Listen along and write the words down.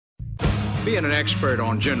Being an expert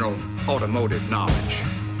on general automotive knowledge,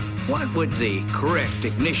 what would the correct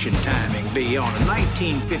ignition timing be on a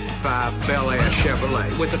 1955 Bel Air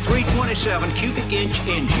Chevrolet with a 327 cubic inch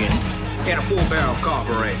engine and a 4-barrel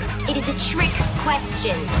carburetor? It is a trick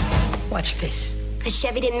question. What's this? Because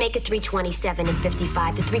Chevy didn't make a 327 in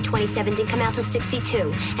 55. The 327 didn't come out till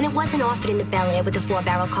 62. And it wasn't offered in the Bel Air with the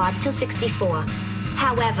 4-barrel carb till 64.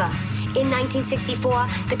 However, in 1964,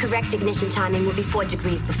 the correct ignition timing would be 4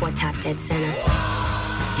 degrees before top dead center.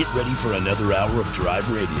 Get ready for another hour of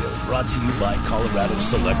Drive Radio, brought to you by Colorado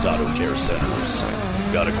Select Auto Care Centers.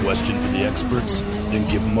 Got a question for the experts? Then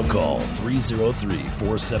give them a call,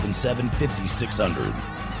 303-477-5600.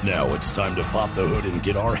 Now it's time to pop the hood and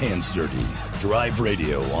get our hands dirty. Drive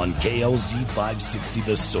Radio on KLZ 560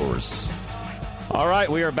 The Source. All right,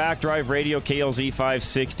 we are back, Drive Radio, KLZ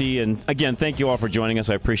 560. And again, thank you all for joining us.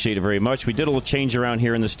 I appreciate it very much. We did a little change around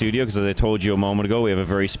here in the studio because, as I told you a moment ago, we have a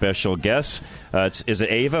very special guest. Is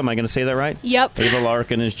it Ava? Am I going to say that right? Yep. Ava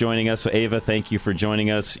Larkin is joining us. So, Ava, thank you for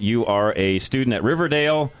joining us. You are a student at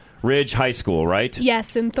Riverdale Ridge High School, right?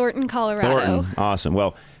 Yes, in Thornton, Colorado. Thornton. Awesome.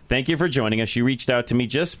 Well, thank you for joining us. You reached out to me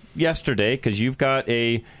just yesterday because you've got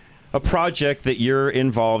a project that you're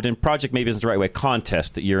involved in. Project maybe isn't the right way.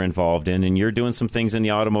 Contest that you're involved in, and you're doing some things in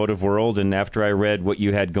the automotive world. And after I read what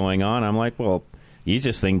you had going on, I'm like, well, the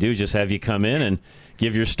easiest thing to do is just have you come in and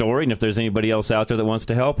give your story. And if there's anybody else out there that wants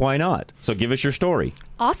to help, why not? So give us your story.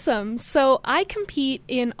 Awesome. So I compete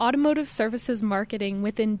in automotive services marketing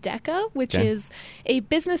within DECA, which is a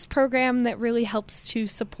business program that really helps to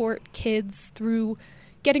support kids through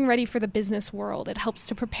getting ready for the business world. It helps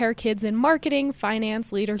to prepare kids in marketing,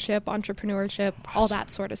 finance, leadership, entrepreneurship, all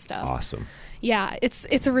that sort of stuff. Awesome. Yeah,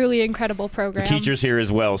 it's a really incredible program. The teacher's here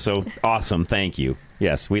as well, so awesome. Thank you.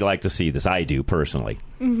 Yes, we like to see this. I do, personally.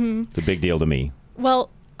 Mm-hmm. It's a big deal to me.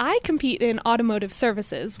 Well, I compete in automotive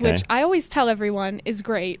services, which I always tell everyone is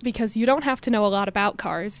great because you don't have to know a lot about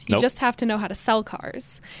cars. You just have to know how to sell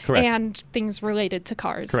cars. Correct. And things related to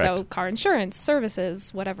cars. Correct. So car insurance,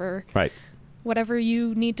 services, whatever. Right. Whatever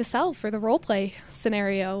you need to sell for the role play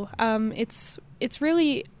scenario. It's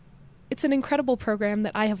an incredible program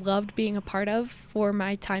that I have loved being a part of for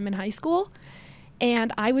my time in high school.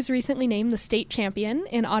 And I was recently named the state champion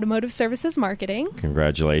in automotive services marketing.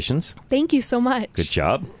 Congratulations. Thank you so much. Good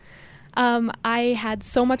job. I had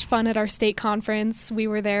so much fun at our state conference. We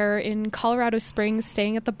were there in Colorado Springs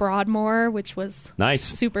staying at the Broadmoor, which was nice,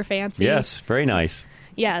 super fancy. Yes, very nice.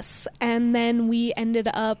 Yes. And then we ended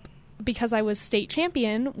up, because I was state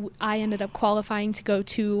champion, I ended up qualifying to go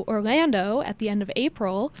to Orlando at the end of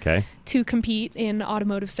April to compete in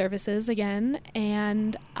automotive services again.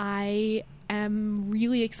 And I am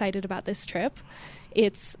really excited about this trip.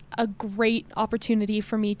 It's a great opportunity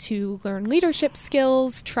for me to learn leadership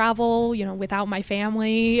skills, travel, without my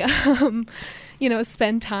family,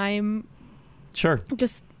 spend time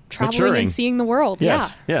just traveling and seeing the world.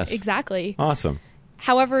 Yes, yeah, yes. Exactly. Awesome.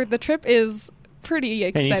 However, the trip is pretty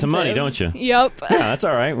expensive. You need some money, don't you? Yep. Yeah, that's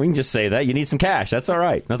all right. We can just say that. You need some cash. That's all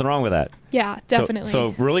right. Nothing wrong with that. Yeah, definitely.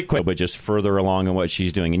 So really quick, but just further along in what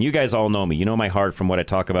she's doing. And you guys all know me. You know my heart from what I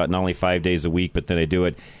talk about not only 5 days a week, but then I do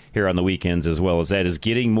it here on the weekends as well. As that is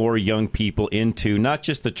getting more young people into not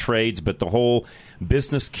just the trades, but the whole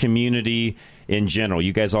business community in general.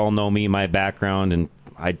 You guys all know me, my background, and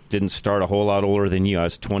I didn't start a whole lot older than you. I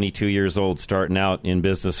was 22 years old starting out in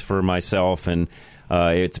business for myself, and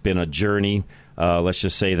it's been a journey. Let's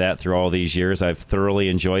just say that through all these years, I've thoroughly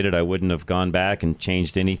enjoyed it. I wouldn't have gone back and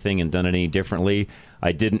changed anything and done it any differently.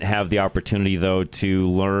 I didn't have the opportunity, though, to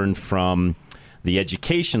learn from the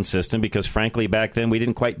education system because, frankly, back then we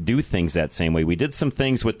didn't quite do things that same way. We did some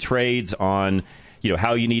things with trades on,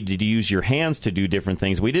 how you needed to use your hands to do different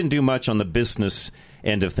things. We didn't do much on the business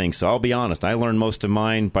end of things. So I'll be honest, I learned most of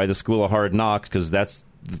mine by the School of Hard Knocks because that's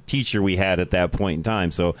the teacher we had at that point in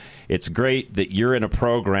time. So it's great that you're in a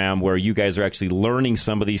program where you guys are actually learning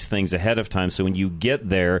some of these things ahead of time. So when you get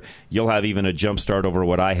there, you'll have even a jump start over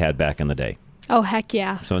what I had back in the day. Oh, heck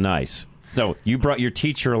yeah. So nice. So you brought your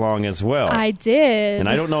teacher along as well. I did. And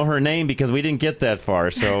I don't know her name because we didn't get that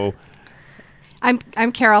far. So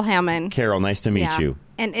I'm Carol Hammond. Carol, nice to meet you.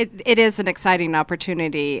 And it is an exciting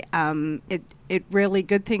opportunity. It really,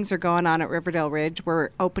 good things are going on at Riverdale Ridge.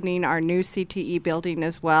 We're opening our new CTE building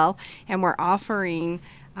as well, and we're offering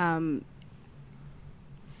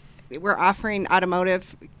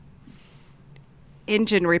automotive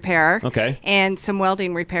engine repair and some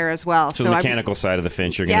welding repair as well. So the mechanical side of the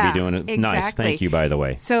fence, you're going to be doing it. Exactly. Nice. Thank you, by the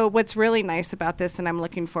way. So what's really nice about this, and I'm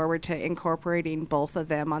looking forward to incorporating both of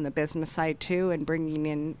them on the business side too and bringing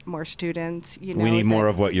in more students. We need more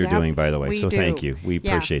of what you're doing, by the way. So do. thank you. We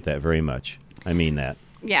appreciate that very much. I mean that.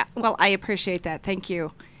 Yeah, well, I appreciate that. Thank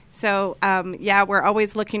you. So, we're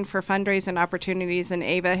always looking for fundraising opportunities, and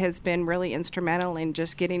Ava has been really instrumental in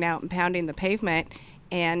just getting out and pounding the pavement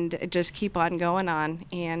and just keep on going on.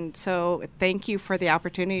 And so thank you for the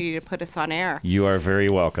opportunity to put us on air. You are very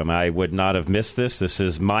welcome. I would not have missed this. This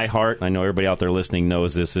is my heart. I know everybody out there listening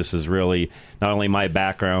knows this. This is really not only my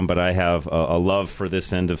background, but I have a love for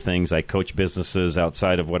this end of things. I coach businesses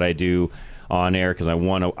outside of what I do on air because I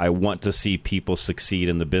want to see people succeed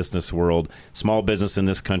in the business world. Small business in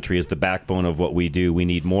this country is the backbone of what we do. We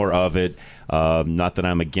need more of it. Not that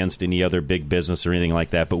I'm against any other big business or anything like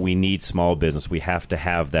that, but we need small business. We have to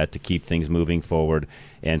have that to keep things moving forward.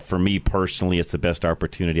 And for me personally, it's the best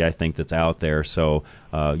opportunity I think that's out there. So,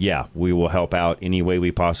 we will help out any way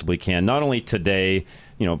we possibly can. Not only today,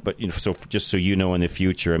 but so just so you know in the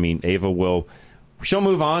future. I mean, Ava she'll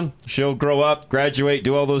move on. She'll grow up, graduate,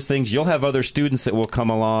 do all those things. You'll have other students that will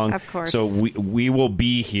come along. Of course. So we will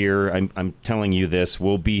be here. I'm telling you this.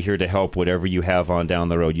 We'll be here to help whatever you have on down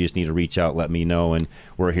the road. You just need to reach out, let me know, and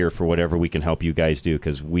we're here for whatever we can help you guys do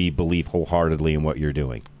because we believe wholeheartedly in what you're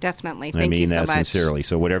doing. Definitely. Thank you so much. I mean that sincerely.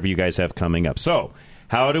 So whatever you guys have coming up. So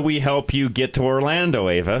how do we help you get to Orlando,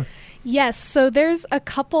 Ava? Yes. So there's a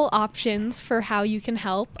couple options for how you can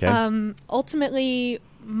help. Okay. Ultimately,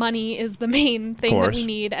 money is the main thing that we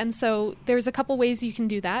need. And so there's a couple ways you can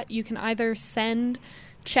do that. You can either send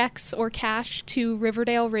checks or cash to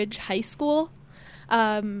Riverdale Ridge High School.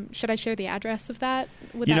 Should I share the address of that?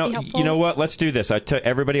 Would that be helpful? You know what? Let's do this. I tell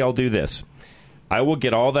everybody I'll do this. I will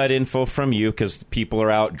get all that info from you because people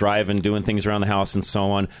are out driving, doing things around the house and so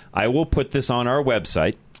on. I will put this on our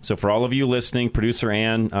website. So for all of you listening, producer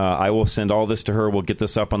Ann, I will send all this to her. We'll get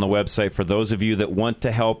this up on the website. For those of you that want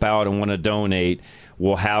to help out and want to donate,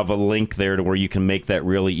 we'll have a link there to where you can make that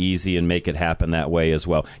really easy and make it happen that way as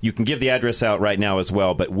well. You can give the address out right now as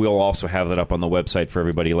well, but we'll also have that up on the website for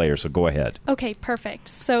everybody later. So go ahead. Okay, perfect.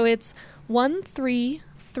 So it's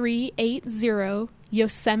 13380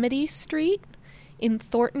 Yosemite Street in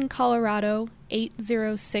Thornton, Colorado,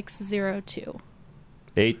 80602.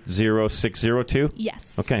 80602?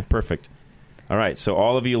 Yes. Okay, perfect. All right, so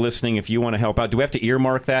all of you listening, if you want to help out, do we have to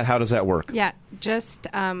earmark that? How does that work? Yeah, just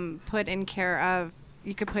put in care of,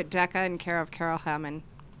 you could put DECA in care of Carol Hammond.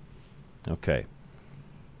 Okay.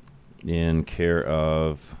 In care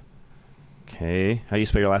of, okay. How do you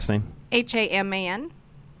spell your last name? Haman.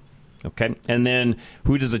 Okay. And then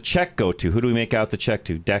who does the check go to? Who do we make out the check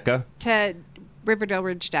to? DECA? To Riverdale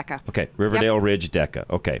Ridge DECA. Okay, Riverdale Ridge DECA.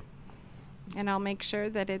 Okay. And I'll make sure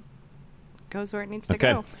that it goes where it needs to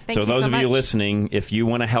go. Thank you so those of much. you listening, if you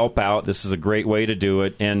want to help out, this is a great way to do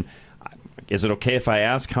it. And is it okay if I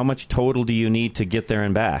ask, how much total do you need to get there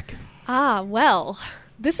and back? Well,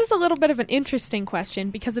 this is a little bit of an interesting question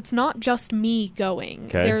because it's not just me going.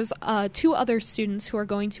 Okay. There's 2 other students who are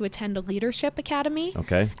going to attend a leadership academy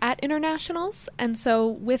at Internationals. And so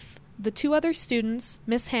with the 2 other students,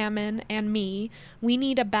 Miss Hammond and me, we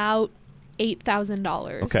need about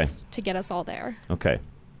 $8,000 to get us all there. Okay.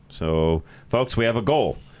 So, folks, we have a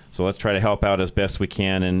goal. So let's try to help out as best we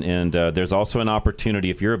can. And there's also an opportunity.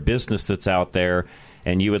 If you're a business that's out there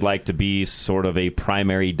and you would like to be sort of a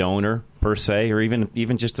primary donor, per se, or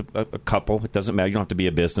even just a couple, it doesn't matter. You don't have to be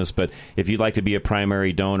a business. But if you'd like to be a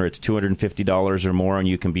primary donor, it's $250 or more, and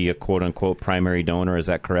you can be a quote-unquote primary donor. Is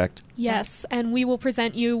that correct? Yes, and we will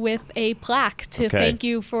present you with a plaque to thank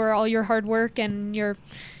you for all your hard work and your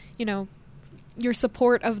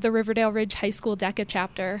support of the Riverdale Ridge High School DECA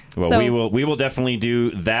chapter. Well, we will definitely do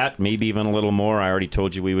that, maybe even a little more. I already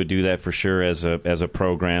told you we would do that for sure as a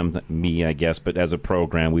program. Me, I guess, but as a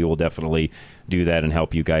program, we will definitely do that and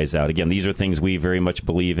help you guys out. Again, these are things we very much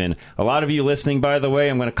believe in. A lot of you listening, by the way,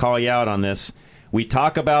 I'm going to call you out on this. We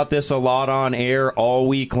talk about this a lot on air all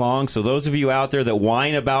week long, so those of you out there that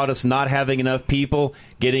whine about us not having enough people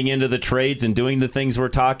getting into the trades and doing the things we're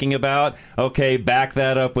talking about, okay, back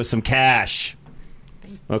that up with some cash.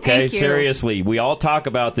 Okay, seriously, we all talk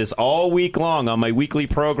about this all week long on my weekly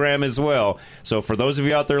program as well. So for those of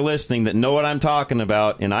you out there listening that know what I'm talking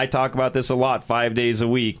about, and I talk about this a lot 5 days a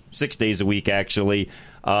week, 6 days a week actually,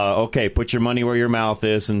 okay, put your money where your mouth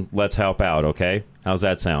is and let's help out, okay? How's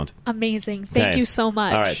that sound? Amazing. Thank you so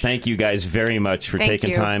much. All right. Thank you guys very much for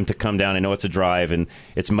taking time to come down. I know it's a drive, and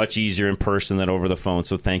it's much easier in person than over the phone,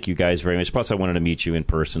 so thank you guys very much. Plus, I wanted to meet you in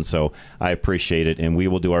person, so I appreciate it, and we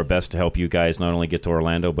will do our best to help you guys not only get to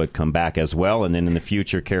Orlando, but come back as well. And then in the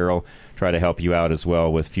future, Carol, try to help you out as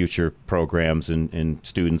well with future programs and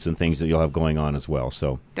students and things that you'll have going on as well.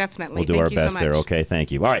 So definitely. We'll do our best there. Okay,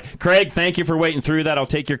 thank you. All right. Craig, thank you for waiting through that. I'll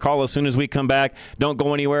take your call as soon as we come back. Don't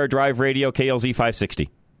go anywhere. Drive Radio, KLZ 560.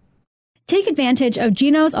 Take advantage of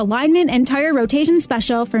Gino's alignment and tire rotation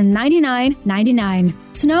special for $99.99.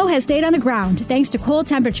 Snow has stayed on the ground thanks to cold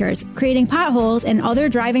temperatures, creating potholes and other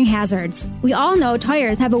driving hazards. We all know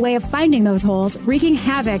tires have a way of finding those holes, wreaking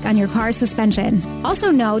havoc on your car's suspension.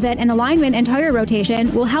 Also know that an alignment and tire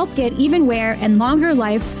rotation will help get even wear and longer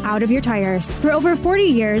life out of your tires. For over 40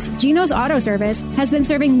 years, Gino's Auto Service has been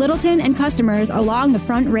serving Littleton and customers along the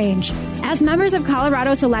Front Range. As members of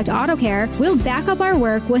Colorado Select Auto Care, we'll back up our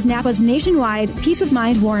work with Napa's nationwide peace of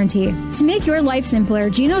mind warranty. To make your life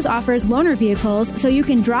simpler, Gino's offers loaner vehicles so you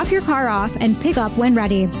can drop your car off and pick up when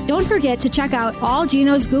ready. Don't forget to check out all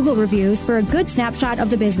Gino's Google reviews for a good snapshot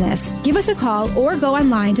of the business. Give us a call or go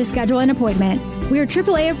online to schedule an appointment. We are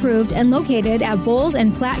AAA approved and located at Bowles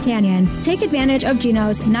and Platte Canyon. Take advantage of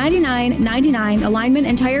Gino's $99.99 alignment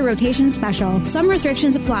and tire rotation special. Some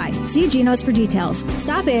restrictions apply. See Gino's for details.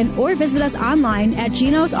 Stop in or visit us online at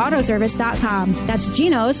ginosautoservice.com. That's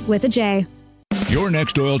Gino's with a J. Your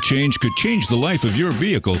next oil change could change the life of your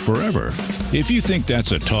vehicle forever. If you think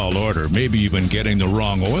that's a tall order, maybe you've been getting the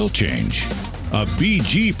wrong oil change. A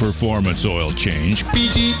BG Performance oil change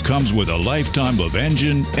comes with a lifetime of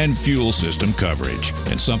engine and fuel system coverage.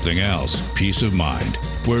 And something else, peace of mind.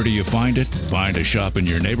 Where do you find it? Find a shop in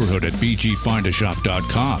your neighborhood at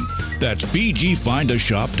bgfindashop.com. That's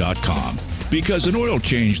bgfindashop.com. Because an oil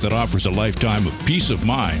change that offers a lifetime of peace of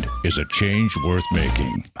mind is a change worth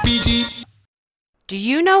making. BG. Do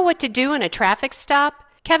you know what to do in a traffic stop?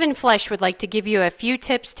 Kevin Flesh would like to give you a few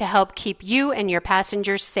tips to help keep you and your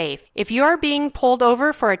passengers safe. If you are being pulled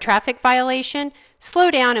over for a traffic violation,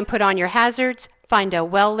 slow down and put on your hazards, find a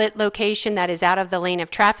well-lit location that is out of the lane of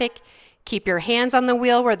traffic, keep your hands on the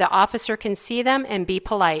wheel where the officer can see them, and be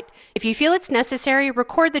polite. If you feel it's necessary,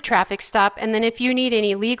 record the traffic stop, and then if you need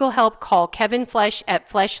any legal help, call Kevin Flesh at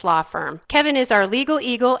Flesh Law Firm. Kevin is our legal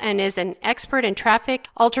eagle and is an expert in traffic,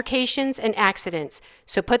 altercations, and accidents.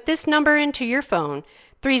 So put this number into your phone,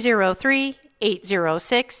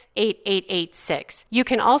 303-806-8886. You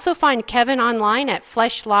can also find Kevin online at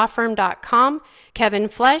fleshlawfirm.com. Kevin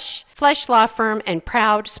Flesh, Flesh Law Firm, and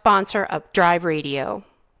proud sponsor of Drive Radio.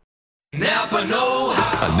 Napa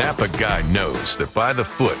know-how. A Napa guy knows that by the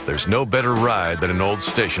foot, there's no better ride than an old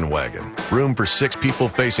station wagon. Room for 6 people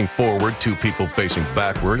facing forward, 2 people facing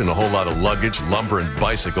backward, and a whole lot of luggage, lumber, and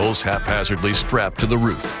bicycles haphazardly strapped to the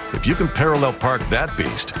roof. If you can parallel park that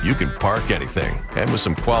beast, you can park anything. And with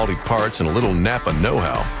some quality parts and a little Napa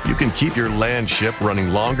know-how, you can keep your land ship running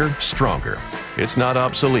longer, stronger. It's not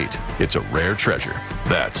obsolete. It's a rare treasure.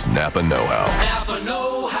 That's Napa know-how. Napa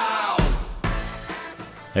know-how.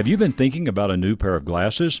 Have you been thinking about a new pair of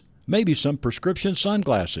glasses? Maybe some prescription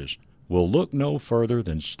sunglasses? Well, look no further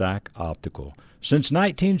than Stack Optical. Since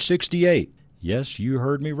 1968, yes, you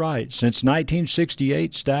heard me right, since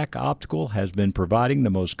 1968, Stack Optical has been providing the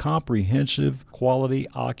most comprehensive quality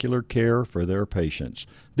ocular care for their patients.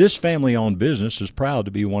 This family-owned business is proud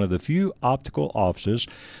to be one of the few optical offices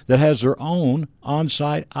that has their own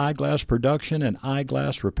on-site eyeglass production and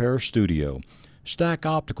eyeglass repair studio. Stack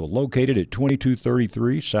Optical, located at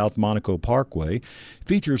 2233 South Monaco Parkway,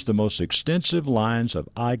 features the most extensive lines of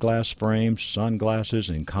eyeglass frames, sunglasses,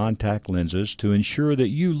 and contact lenses to ensure that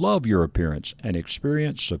you love your appearance and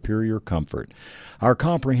experience superior comfort. Our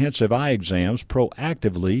comprehensive eye exams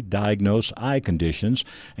proactively diagnose eye conditions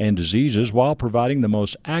and diseases while providing the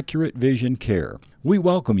most accurate vision care. We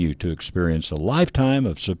welcome you to experience a lifetime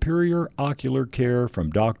of superior ocular care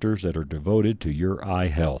from doctors that are devoted to your eye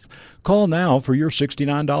health. Call now for your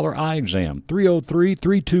 $69 eye exam,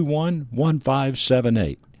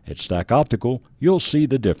 303-321-1578. At Stack Optical, you'll see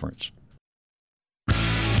the difference.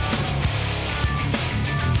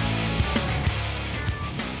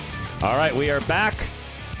 All right, we are back.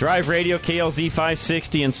 Drive Radio, KLZ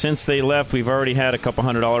 560, and since they left, we've already had a couple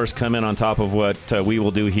 $100 come in on top of what we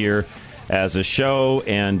will do here as a show.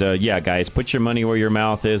 And, yeah, guys, put your money where your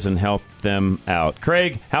mouth is and help them out.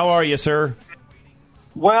 Craig, how are you, sir?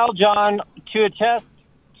 Well, John, to attest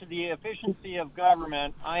to the efficiency of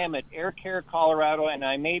government, I am at Air Care, Colorado, and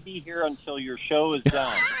I may be here until your show is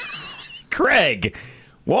done. Craig,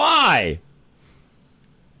 why?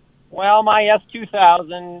 Well, my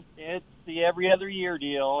S2000, it's the every other year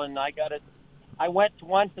deal, and I got it. I went to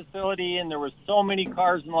one facility, and there was so many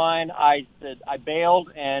cars in line, I said I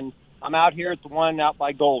bailed, and I'm out here at the one out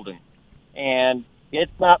by Golden, and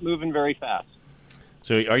it's not moving very fast.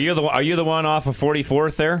 So are you the one off of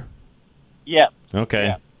 44th there? Yeah.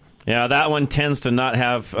 Okay. Yeah, that one tends to not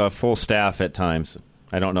have full staff at times.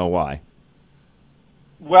 I don't know why.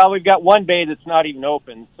 Well, we've got one bay that's not even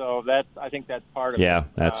open, so I think that's part of it. Yeah,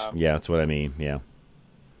 that's what I mean. Yeah.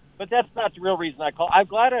 But that's not the real reason I call. I'm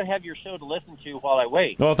glad I have your show to listen to while I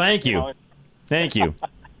wait. Well, thank you. Thank you.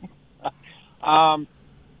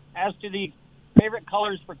 As to the favorite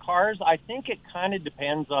colors for cars, I think it kind of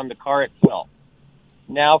depends on the car itself.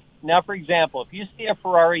 Now, for example, if you see a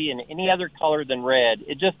Ferrari in any other color than red,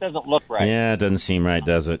 it just doesn't look right. Yeah, it doesn't seem right,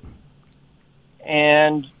 does it?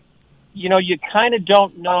 And, you know, you kind of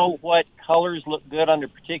don't know what colors look good on a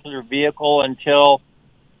particular vehicle until,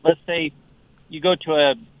 let's say, you go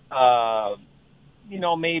to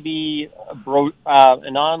maybe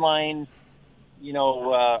an online,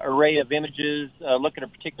 array of images, look at a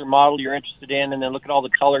particular model you're interested in, and then look at all the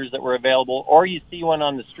colors that were available, or you see one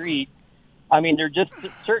on the street. I mean, there are just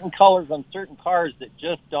certain colors on certain cars that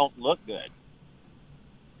just don't look good.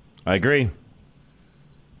 I agree.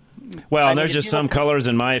 Well, and there's just some colors,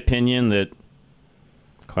 in my opinion, that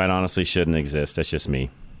quite honestly shouldn't exist. That's just me.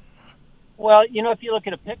 Well, if you look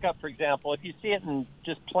at a pickup, for example, if you see it in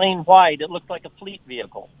just plain white, it looks like a fleet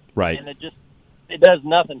vehicle. Right. And it does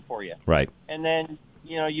nothing for you. Right. And then,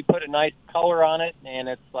 you put a nice color on it, and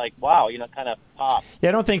it's like, wow, kind of pop. Yeah,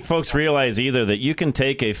 I don't think folks realize either that you can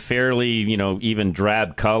take a fairly, even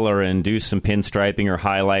drab color and do some pinstriping or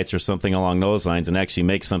highlights or something along those lines and actually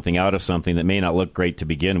make something out of something that may not look great to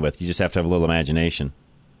begin with. You just have to have a little imagination.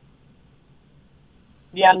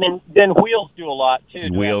 Yeah, and then wheels do a lot, too.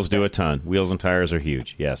 Wheels do a ton. Wheels and tires are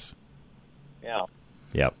huge, yes. Yeah.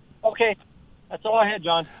 Yep. Okay. That's all I had,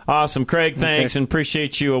 John. Awesome. Craig, thanks, and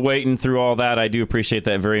appreciate you waiting through all that. I do appreciate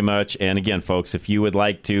that very much. And again, folks, if you would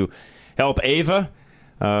like to help Ava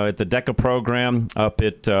at the DECA program up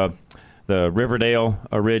at the Riverdale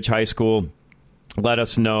Ridge High School, let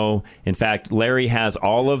us know. In fact, Larry has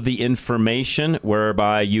all of the information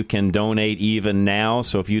whereby you can donate even now.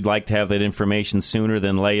 So if you'd like to have that information sooner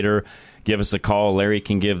than later, give us a call. Larry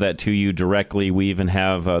can give that to you directly. We even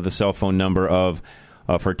have the cell phone number of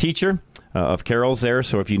her teacher, of Carol's there.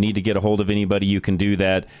 So if you need to get a hold of anybody, you can do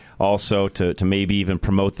that. Also, to maybe even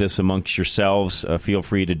promote this amongst yourselves, feel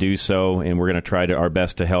free to do so. And we're going to try our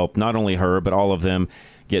best to help not only her, but all of them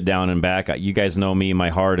get down and back. You guys know me, my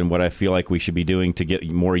heart, and what I feel like we should be doing to get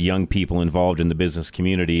more young people involved in the business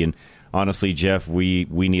community. And honestly, Jeff, we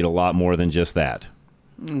need a lot more than just that.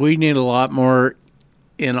 We need a lot more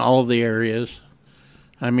in all the areas.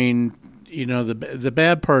 I mean, the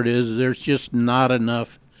bad part is there's just not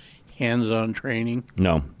enough hands-on training.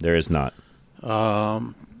 No, there is not.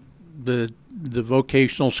 The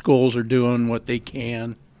vocational schools are doing what they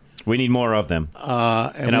can. We need more of them.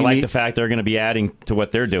 And I like the fact they're going to be adding to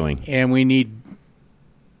what they're doing. And we need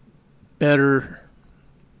better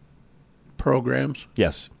programs.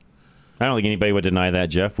 Yes. I don't think anybody would deny that,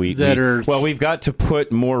 Jeff. We've got to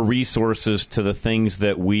put more resources to the things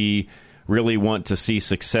that we really want to see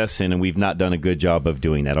success in, and we've not done a good job of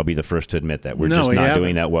doing that. I'll be the first to admit that. We're just not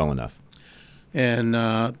doing that well enough. And,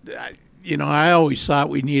 I always thought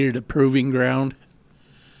we needed a proving ground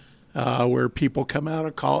where people come out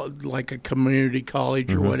of college, like a community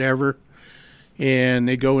college or whatever, and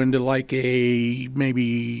they go into like a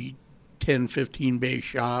maybe 10, 15 bay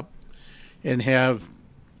shop and have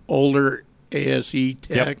older ASE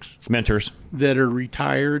techs. It's mentors. That are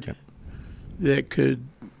retired that could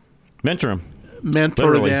mentor them.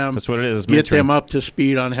 Literally. Them. That's what it is. Get them up to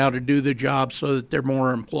speed on how to do the job so that they're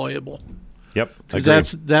more employable. Yep.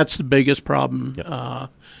 That's the biggest problem. Yep.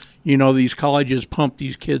 These colleges pump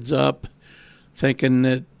these kids up thinking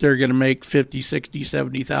that they're going to make $50,000,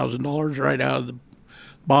 $60,000, $70,000 right out of the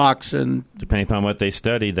box. And depending upon what they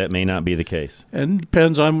study, that may not be the case. And it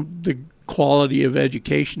depends on the quality of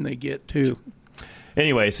education they get, too.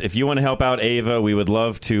 Anyways, if you want to help out Ava, we would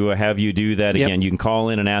love to have you do that. Yep. Again, you can call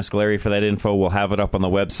in and ask Larry for that info. We'll have it up on the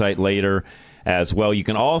website later as well. You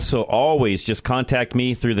can also always just contact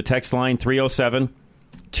me through the text line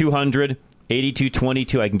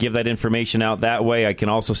 307-200-8222. I can give that information out that way. I can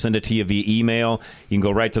also send it to you via email. You can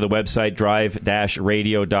go right to the website,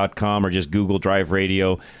 drive-radio.com, or just Google Drive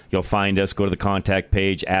Radio. You'll find us. Go to the contact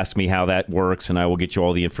page. Ask me how that works, and I will get you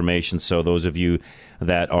all the information so those of you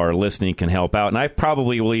that are listening can help out. And I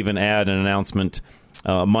probably will even add an announcement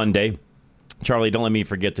Monday. Charlie, don't let me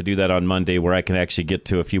forget to do that on Monday where I can actually get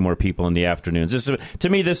to a few more people in the afternoons. To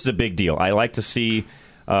me, this is a big deal. I like to see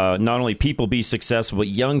not only people be successful, but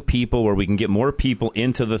young people where we can get more people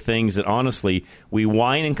into the things that, honestly, we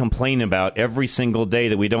whine and complain about every single day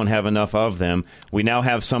that we don't have enough of them. We now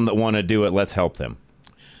have some that want to do it. Let's help them.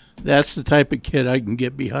 That's the type of kid I can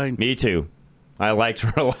get behind. Me too. I liked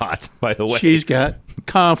her a lot, by the way. She's got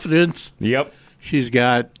confidence. Yep. She's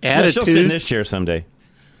got attitude. Yeah, she'll sit in this chair someday.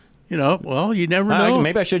 You never know.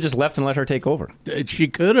 Maybe I should have just left and let her take over. She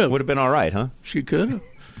could have. Would have been all right, huh? She could have.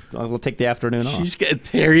 We'll take the afternoon off.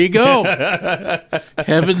 There you go.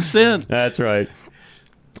 Heaven sent. That's right.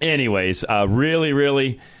 Anyways, really,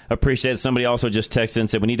 really appreciate it. Somebody also just texted and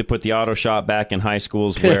said we need to put the auto shop back in high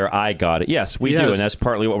schools where I got it. Yes, we do, and that's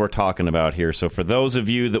partly what we're talking about here. So for those of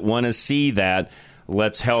you that want to see that,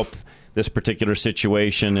 let's help this particular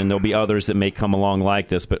situation, and there'll be others that may come along like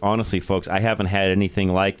this. But honestly, folks, I haven't had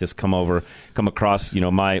anything like this come across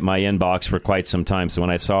my inbox for quite some time. So when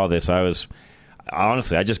I saw this, I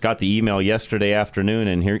just got the email yesterday afternoon,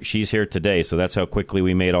 and she's here today. So that's how quickly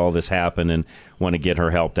we made all this happen and want to get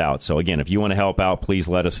her helped out. So again, if you want to help out, please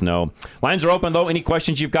let us know. Lines are open, though. Any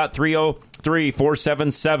questions you've got,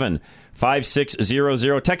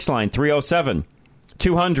 303-477-5600. Text line,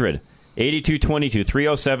 307-200-8222.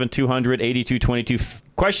 307-200-8222.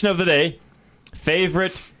 Question of the day,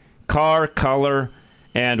 favorite car color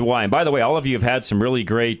and why? And by the way, all of you have had some really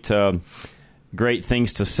great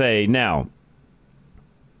things to say. Now,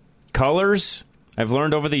 colors, I've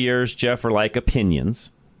learned over the years, Jeff, are like opinions.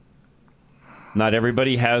 Not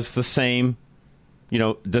everybody has the same,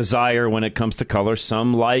 desire when it comes to color.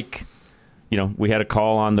 Some like, we had a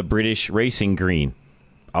call on the British racing green.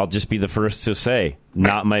 I'll just be the first to say,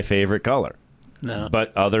 not my favorite color. No.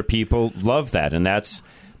 But other people love that, and that's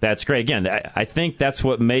great. Again, I think that's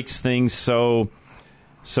what makes things so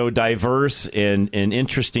diverse and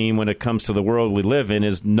interesting when it comes to the world we live in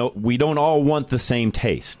is we don't all want the same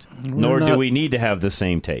taste, nor do we need to have the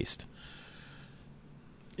same taste.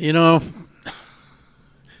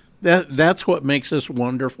 That's what makes us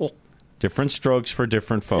wonderful. Different strokes for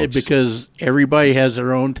different folks. Because everybody has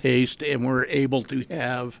their own taste, and we're able to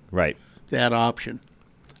have that option.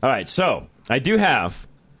 All right, so I do have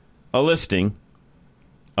a listing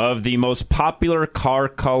of the most popular car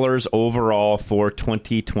colors overall for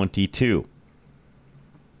 2022.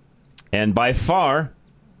 And by far,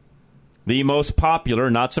 the most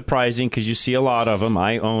popular, not surprising because you see a lot of them.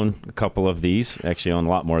 I own a couple of these. Actually, I own a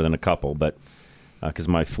lot more than a couple, but because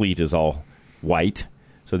my fleet is all white.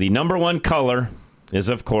 So the number one color is,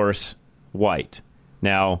 of course, white.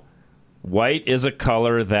 Now, white is a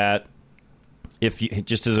color that, if you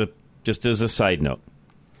just as a side note,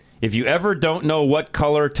 if you ever don't know what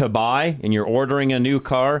color to buy and you're ordering a new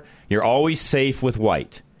car, you're always safe with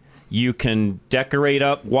white. You can decorate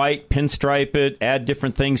up white, pinstripe it, add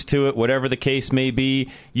different things to it, whatever the case may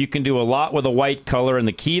be. You can do a lot with a white color, and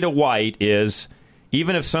the key to white is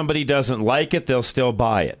even if somebody doesn't like it, they'll still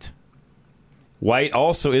buy it. White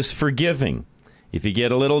also is forgiving. If you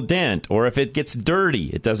get a little dent or if it gets dirty,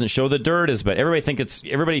 it doesn't show the dirt as bad.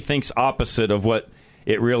 Everybody thinks opposite of what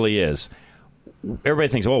it really is. Everybody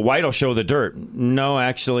thinks, white will show the dirt. No,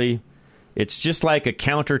 actually, it's just like a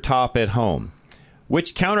countertop at home.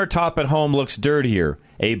 Which countertop at home looks dirtier,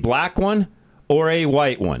 a black one or a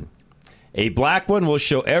white one? A black one will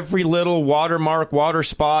show every little watermark, water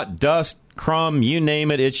spot, dust, crumb, you name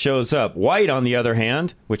it, it shows up. White, on the other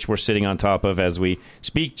hand, which we're sitting on top of as we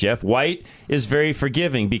speak, Jeff, white is very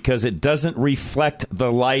forgiving because it doesn't reflect the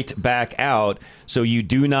light back out, so you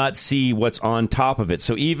do not see what's on top of it.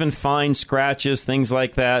 So even fine scratches, things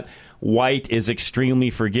like that, white is extremely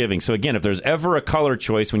forgiving. So again, if there's ever a color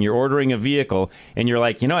choice when you're ordering a vehicle and you're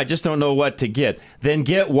like, I just don't know what to get, then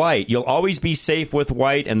get white. You'll always be safe with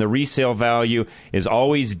white, and the resale value is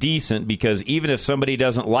always decent because even if somebody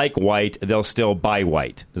doesn't like white, they'll still buy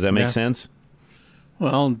white. Does that make sense?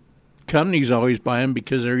 Well, companies always buy them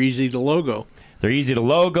because they're easy to logo. They're easy to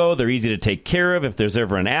logo. They're easy to take care of. If there's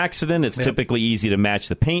ever an accident, it's typically easy to match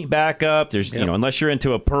the paint back up. There's, unless you're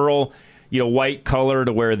into a pearl, white color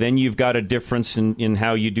to where then you've got a difference in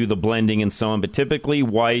how you do the blending and so on. But typically,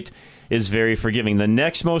 white is very forgiving. The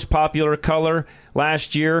next most popular color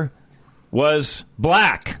last year was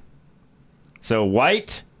black. So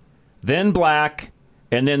white, then black,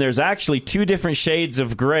 and then there's actually two different shades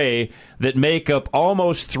of gray that make up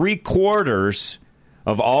almost 3/4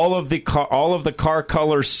 of all of the car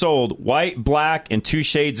colors sold. White, black, and two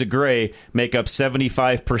shades of gray make up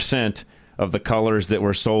 75% of the colors that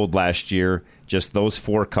were sold last year, just those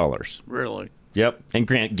four colors. Really? Yep. And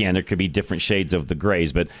again, there could be different shades of the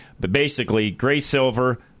grays, but basically gray,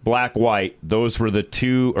 silver, black, white, those were the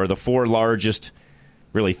two or the four largest,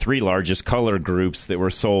 really three largest color groups that were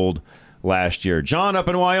sold last year. John up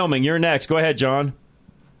in Wyoming, you're next. Go ahead, John.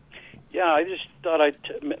 Yeah, I just thought I'd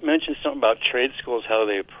mention something about trade schools, how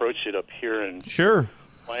they approach it up here in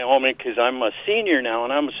Wyoming, because I'm a senior now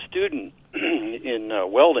and I'm a student in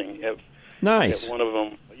welding. Nice. At one of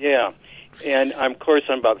them, yeah. And I'm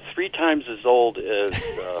about 3 times as old as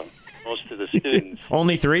most of the students.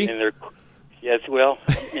 Only 3? And they're,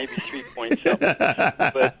 maybe 3 points up.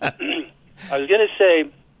 But I was going to say,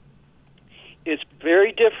 it's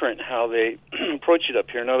very different how they approach it up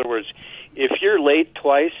here. In other words, if you're late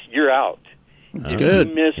twice, you're out. That's if good.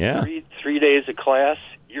 you miss Yeah. three days of class,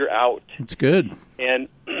 you're out. It's good. And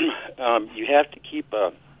you have to keep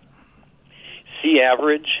a C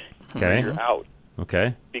average. Okay. You're out.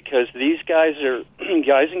 Okay. Because these guys are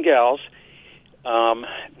guys and gals.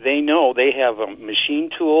 They know they have a machine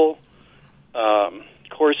tool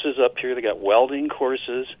courses up here. They got welding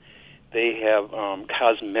courses. They have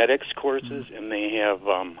cosmetics courses, and they have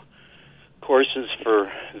courses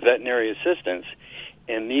for veterinary assistants.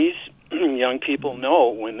 And these young people know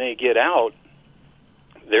when they get out,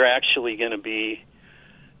 they're actually going to be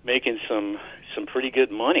making some pretty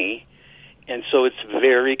good money. And so it's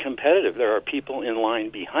very competitive. There are people in line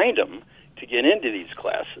behind them to get into these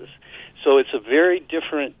classes. So it's a very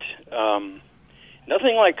different,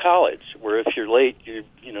 nothing like college, where if you're late, you're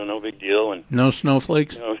no big deal. And no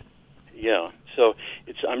snowflakes? Yeah. So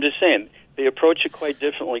I'm just saying, they approach it quite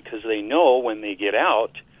differently because they know when they get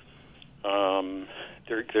out,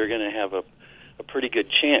 they're going to have a pretty good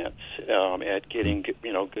chance at getting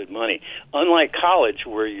good money. Unlike college,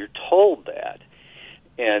 where you're told that,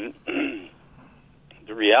 and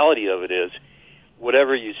the reality of it is,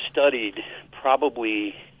 whatever you studied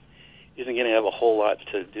probably isn't going to have a whole lot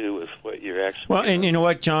to do with what you're actually Well, and you know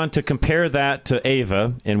what, John, to compare that to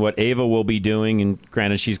Ava and what Ava will be doing, and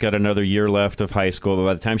granted, she's got another year left of high school, but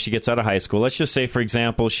by the time she gets out of high school, let's just say, for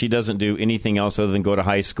example, she doesn't do anything else other than go to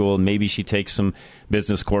high school, and maybe she takes some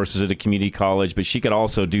business courses at a community college, but she could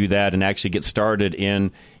also do that and actually get started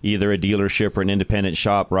in either a dealership or an independent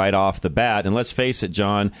shop right off the bat. And let's face it,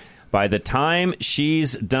 John, by the time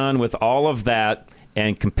she's done with all of that,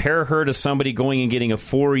 and compare her to somebody going and getting a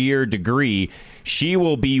 4-year degree, she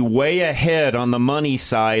will be way ahead on the money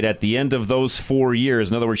side at the end of those 4 years.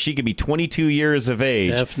 In other words, she could be 22 years of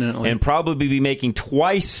age. Definitely. And probably be making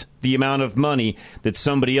twice the amount of money that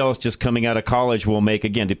somebody else just coming out of college will make,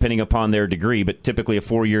 again, depending upon their degree. But typically a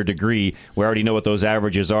 4-year degree, we already know what those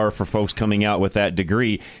averages are for folks coming out with that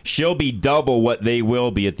degree. She'll be double what they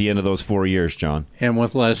will be at the end of those 4 years, John. And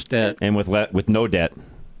with less debt. And with no debt.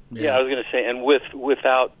 Yeah, I was going to say, and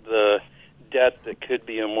without the debt that could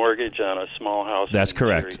be a mortgage on a small house. That's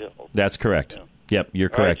correct. That's correct. Yeah. Yep, you're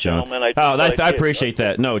correct, right, John. I appreciate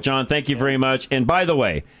that. No, John, thank you very much. And by the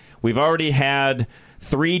way, we've already had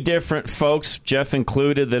 3 different folks, Jeff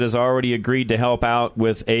included, that has already agreed to help out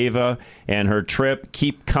with Ava and her trip.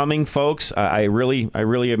 Keep coming, folks. I really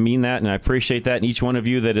mean that, and I appreciate that. And each one of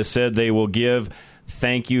you that has said they will give,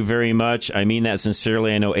 thank you very much. I mean that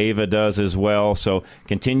sincerely. I know Ava does as well. So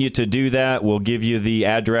continue to do that. We'll give you the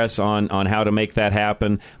address on how to make that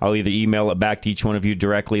happen. I'll either email it back to each one of you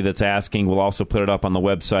directly that's asking. We'll also put it up on the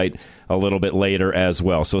website a little bit later as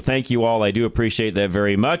well. So thank you all. I do appreciate that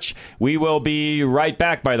very much. We will be right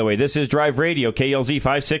back, by the way. This is Drive Radio, KLZ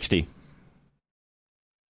 560.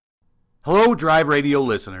 Hello, Drive Radio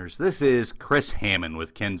listeners. This is Chris Hammond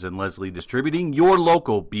with Kens and Leslie Distributing, your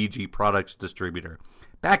local BG Products distributor.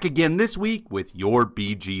 Back again this week with your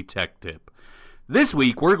BG Tech Tip. This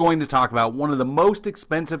week, we're going to talk about one of the most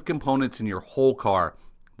expensive components in your whole car,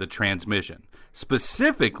 the transmission.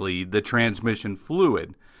 Specifically, the transmission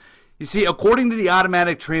fluid. You see, according to the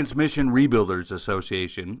Automatic Transmission Rebuilders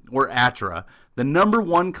Association, or ATRA, the number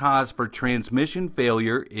one cause for transmission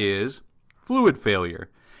failure is fluid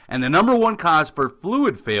failure. And the number one cause for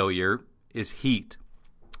fluid failure is heat.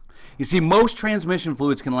 You see, most transmission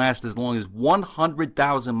fluids can last as long as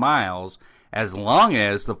 100,000 miles as long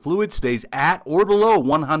as the fluid stays at or below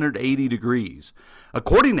 180 degrees.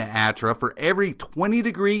 According to ATRA, for every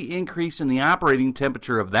 20-degree increase in the operating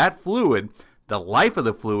temperature of that fluid, the life of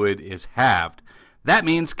the fluid is halved. That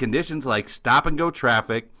means conditions like stop-and-go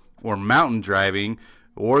traffic or mountain driving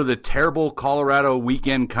or the terrible Colorado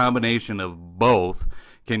weekend combination of both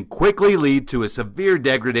can quickly lead to a severe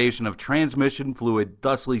degradation of transmission fluid,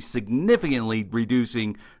 thusly significantly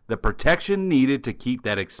reducing the protection needed to keep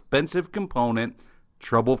that expensive component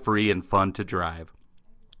trouble-free and fun to drive.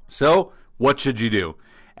 So, what should you do?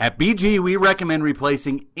 At BG, we recommend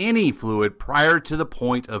replacing any fluid prior to the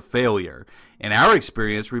point of failure. In our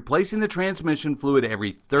experience, replacing the transmission fluid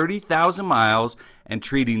every 30,000 miles and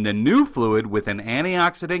treating the new fluid with an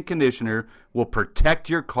antioxidant conditioner will protect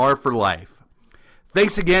your car for life.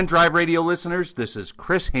 Thanks again, Drive Radio listeners. This is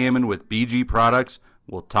Chris Hammond with BG Products.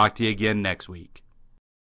 We'll talk to you again next week.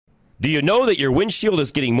 Do you know that your windshield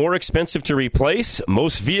is getting more expensive to replace?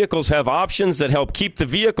 Most vehicles have options that help keep the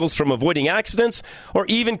vehicles from avoiding accidents or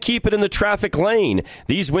even keep it in the traffic lane.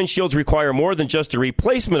 These windshields require more than just a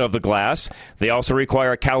replacement of the glass. They also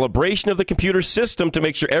require a calibration of the computer system to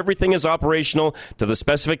make sure everything is operational to the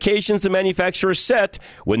specifications the manufacturer set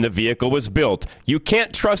when the vehicle was built. You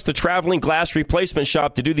can't trust the traveling glass replacement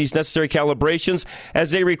shop to do these necessary calibrations, as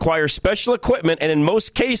they require special equipment and, in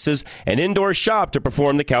most cases, an indoor shop to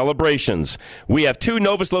perform the calibration. We have 2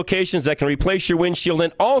 Novus locations that can replace your windshield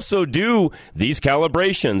and also do these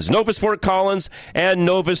calibrations. Novus Fort Collins and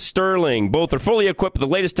Novus Sterling. Both are fully equipped with the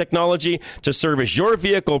latest technology to service your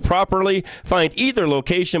vehicle properly. Find either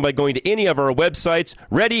location by going to any of our websites,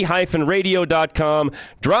 ready-radio.com,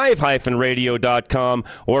 drive-radio.com,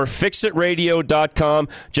 or fixitradio.com.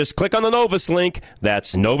 Just click on the Novus link.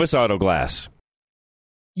 That's Novus Auto Glass.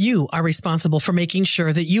 You are responsible for making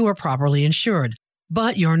sure that you are properly insured.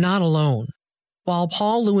 But you're not alone. While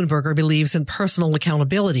Paul Leuenberger believes in personal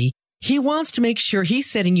accountability, he wants to make sure he's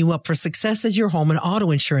setting you up for success as your home and auto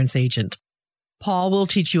insurance agent. Paul will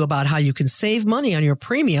teach you about how you can save money on your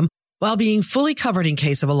premium while being fully covered in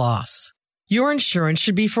case of a loss. Your insurance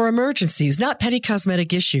should be for emergencies, not petty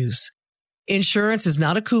cosmetic issues. Insurance is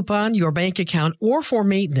not a coupon, your bank account, or for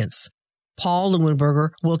maintenance. Paul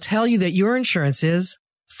Leuenberger will tell you that your insurance is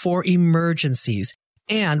for emergencies.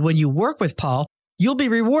 And when you work with Paul, you'll be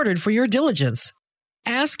rewarded for your diligence.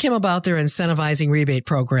 Ask him about their incentivizing rebate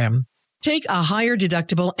program. Take a higher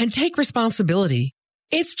deductible and take responsibility.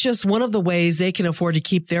 It's just one of the ways they can afford to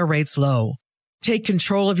keep their rates low. Take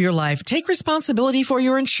control of your life. Take responsibility for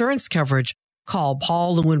your insurance coverage. Call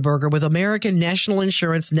Paul Leuenberger with American National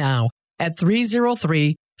Insurance now at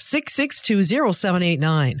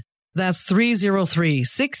 303-662-0789. That's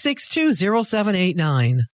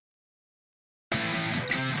 303-662-0789.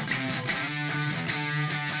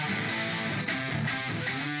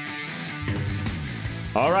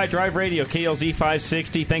 All right, Drive Radio, KLZ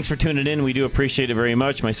 560. Thanks for tuning in. We do appreciate it very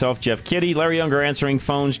much. Myself, Jeff Kitty, Larry Younger answering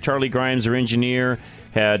phones, Charlie Grimes, our engineer.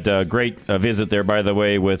 Had a great visit there, by the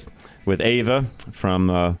way, with Ava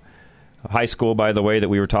from high school, by the way, that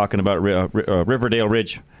we were talking about, Riverdale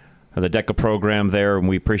Ridge, the DECA program there, and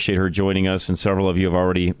we appreciate her joining us. And several of you have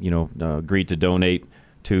already, agreed to donate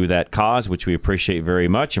to that cause, which we appreciate very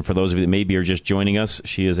much. And for those of you that maybe are just joining us,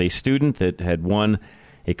 she is a student that had won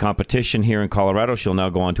a competition here in Colorado. She'll now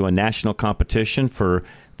go on to a national competition for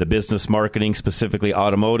the business marketing, specifically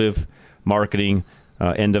automotive marketing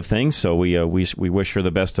end of things. So we wish her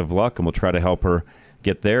the best of luck, and we'll try to help her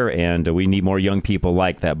get there. And we need more young people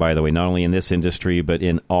like that, by the way, not only in this industry, but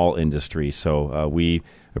in all industries. So we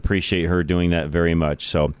appreciate her doing that very much.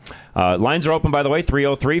 So lines are open, by the way,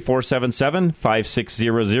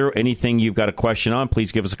 303-477-5600. Anything you've got a question on,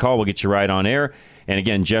 please give us a call. We'll get you right on air. And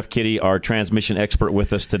again, Jeff Kitty, our transmission expert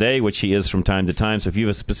with us today, which he is from time to time. So if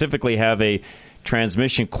you specifically have a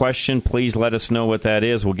transmission question, please let us know what that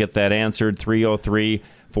is. We'll get that answered,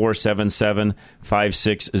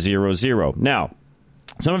 303-477-5600. Now,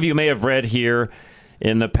 some of you may have read here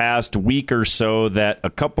in the past week or so that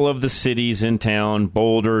a couple of the cities in town,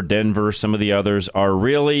 Boulder, Denver, some of the others, are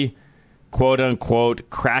really,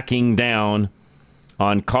 quote-unquote, cracking down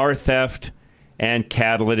on car theft and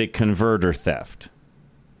catalytic converter theft.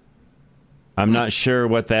 I'm not sure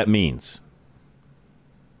what that means.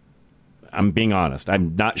 I'm being honest.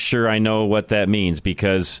 I'm not sure I know what that means,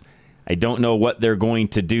 because I don't know what they're going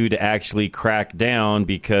to do to actually crack down,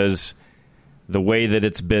 because the way that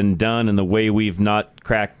it's been done and the way we've not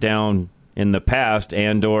cracked down in the past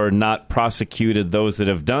and or not prosecuted those that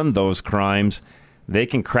have done those crimes, they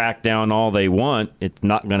can crack down all they want. It's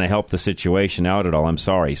not going to help the situation out at all. I'm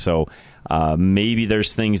sorry. So maybe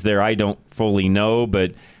there's things there I don't fully know,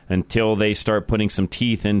 but until they start putting some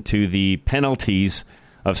teeth into the penalties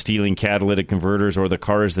of stealing catalytic converters or the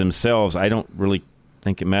cars themselves, I don't really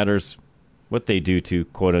think it matters what they do to,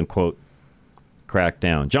 quote-unquote, crack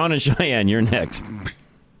down. John and Cheyenne, you're next.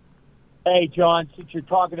 Hey, John, since you're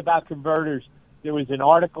talking about converters, there was an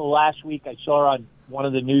article last week I saw on one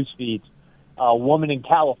of the news feeds. A woman in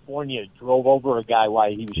California drove over a guy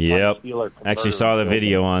while he was trying to steal her converter. Actually saw the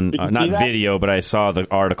video on, not video, but I saw the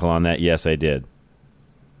article on that. Yes, I did.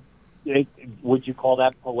 Would you call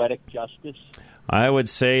that poetic justice? I would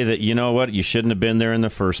say that, you know what, you shouldn't have been there in the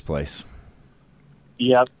first place.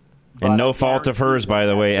 Yep. And no fault of hers, by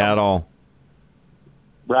the way, at all.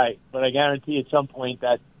 Right, but I guarantee at some point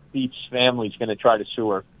that thief's family's going to try to sue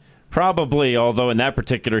her. Probably, although in that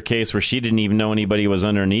particular case where she didn't even know anybody was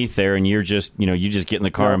underneath there, and you're just, you just get in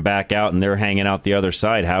the car and back out, and they're hanging out the other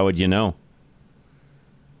side, how would you know?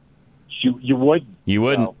 You wouldn't. You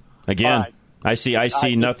wouldn't. So, Again, right. I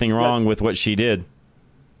see nothing wrong with what she did.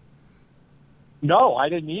 No, I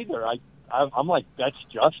didn't either. I'm like, that's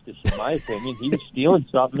justice in my opinion. He was stealing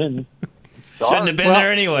something and shouldn't have been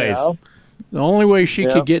there anyways. You know? The only way she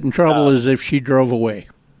could get in trouble is if she drove away.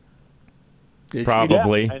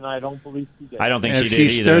 Probably. Yeah, and I don't believe she did. I don't think and she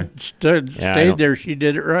did either. Stayed there, she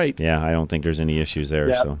did it right. Yeah, I don't think there's any issues there.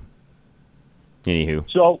 Yeah. So, anywho.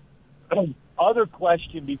 So, other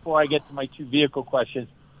question before I get to my two vehicle questions.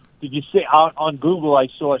 Did you see on Google? I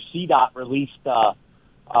saw CDOT released the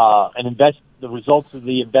results of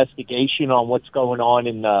the investigation on what's going on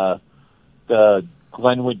in the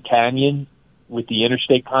Glenwood Canyon with the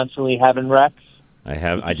interstate constantly having wrecks.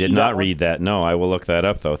 I did not read that. No, I will look that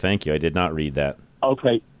up though. Thank you. I did not read that.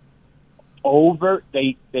 Okay.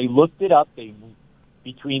 They looked it up.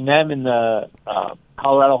 Between them and the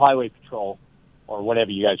Colorado Highway Patrol, or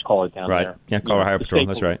whatever you guys call it down there. Right. Yeah, Colorado Highway Patrol.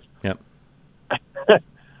 That's right. Yep.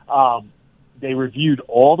 They reviewed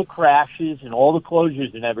all the crashes and all the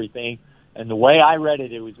closures and everything. And the way I read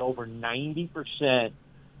it, it was over 90%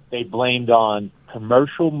 they blamed on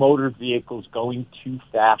commercial motor vehicles going too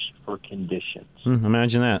fast for conditions.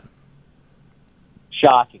 Imagine that.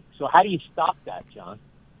 Shocking. So how do you stop that, John?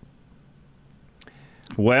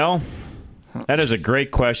 Well, that is a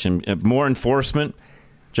great question. More enforcement,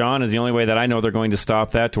 John, is the only way that I know they're going to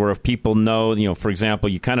stop that, to where if people know, for example,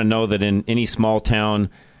 you kind of know that in any small town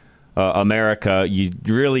America, you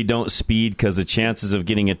really don't speed, because the chances of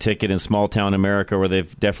getting a ticket in small town America, where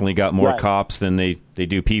they've definitely got more cops than they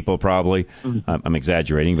do people, probably. I'm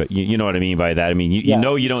exaggerating, but you know what I mean by that. I mean, you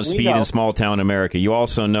know you don't speed in small town America. You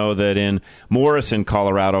also know that in Morrison,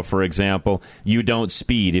 Colorado, for example, you don't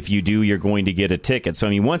speed. If you do, you're going to get a ticket. So, I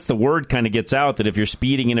mean, once the word kind of gets out that if you're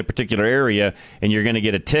speeding in a particular area and you're going to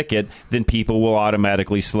get a ticket, then people will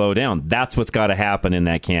automatically slow down. That's what's got to happen in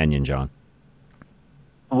that canyon, John.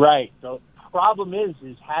 Right. The problem is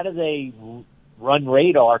how do they run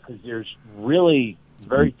radar? Because there's really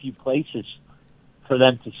very few places for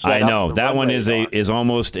them to set I know up that one radar. is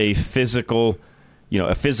almost a physical,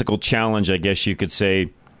 a physical challenge, I guess you could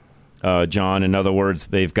say, John. In other words,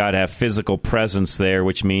 they've got to have physical presence there,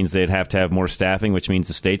 which means they'd have to have more staffing, which means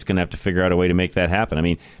the state's going to have to figure out a way to make that happen. I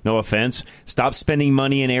mean, no offense, stop spending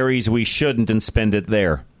money in areas we shouldn't and spend it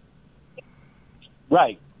there.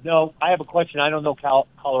 Right. No, I have a question. I don't know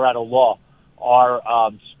Colorado law.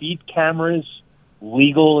 Are speed cameras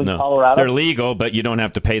legal in Colorado? They're legal, but you don't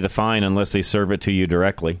have to pay the fine unless they serve it to you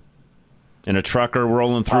directly. And a trucker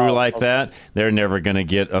rolling through that, they're never going to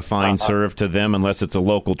get a fine served to them unless it's a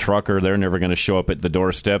local trucker. They're never going to show up at the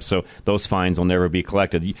doorstep, so those fines will never be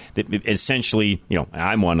collected. Essentially,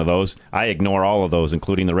 I'm one of those. I ignore all of those,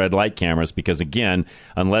 including the red light cameras, because, again,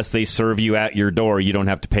 unless they serve you at your door, you don't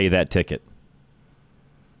have to pay that ticket.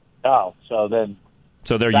 Oh, so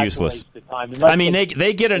they're useless. I mean,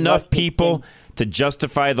 they get enough people to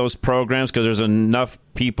justify those programs, because there's enough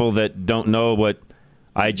people that don't know what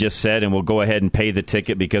I just said and will go ahead and pay the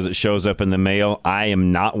ticket because it shows up in the mail. I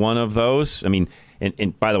am not one of those. I mean,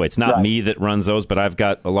 and by the way, it's not me that runs those, but I've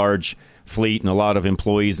got a large fleet and a lot of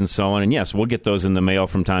employees and so on. And yes, we'll get those in the mail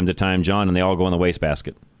from time to time, John, and they all go in the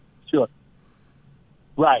wastebasket. Sure.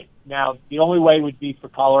 Right. Now, the only way would be for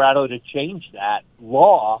Colorado to change that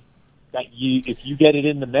law, that if you get it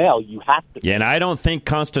in the mail, you have to. Yeah, and I don't think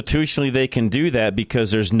constitutionally they can do that,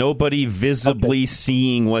 because there's nobody visibly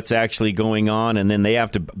seeing what's actually going on, and then they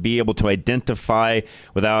have to be able to identify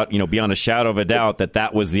without, beyond a shadow of a doubt,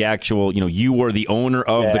 that was the actual, you were the owner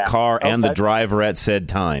of the car and the driver at said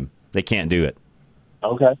time. They can't do it.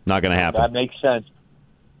 Okay. Not going to happen. That makes sense.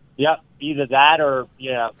 Yep, either that or,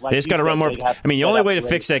 they just got to run more. I mean, the only way to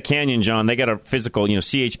fix that canyon, John, they got a physical,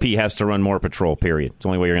 CHP has to run more patrol, period. It's the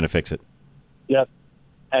only way you're going to fix it. Yep,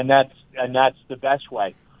 and that's the best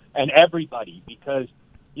way. And everybody, because,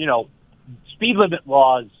 speed limit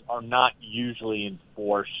laws are not usually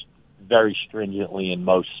enforced very stringently in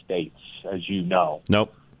most states, as you know.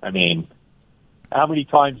 Nope. I mean, how many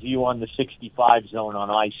times are you on the 65 zone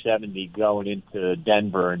on I-70 going into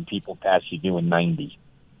Denver and people pass you doing 90?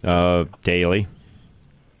 Daily.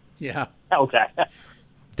 Yeah. Okay.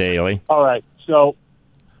 Daily. All right. So,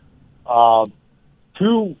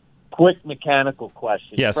 two quick mechanical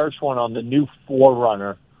questions. Yes. First one on the new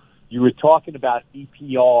 4Runner. You were talking about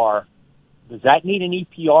EPR. Does that need an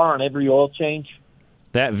EPR on every oil change?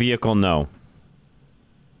 That vehicle, no.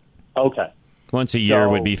 Okay. Once a year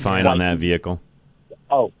would be fine on that vehicle.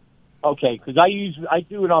 Oh, okay. Because I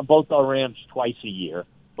do it on both our Rams twice a year,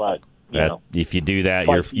 but if you do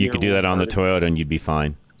that, you could do that on the Toyota and you'd be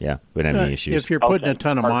fine. Yeah, wouldn't have any issues. If you're putting a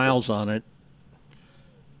ton of miles on it.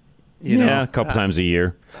 a couple times a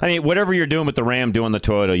year. I mean, whatever you're doing with the Ram, doing the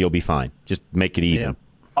Toyota, you'll be fine. Just make it even.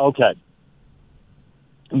 Yeah. Okay.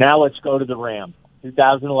 Now let's go to the Ram.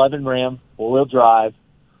 2011 Ram, four-wheel drive.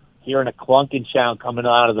 Hearing a clunking sound coming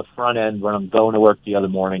out of the front end when I'm going to work the other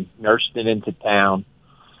morning. Nursed it into town.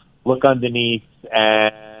 Look underneath,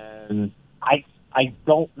 and I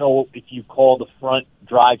don't know if you call the front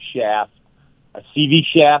drive shaft a CV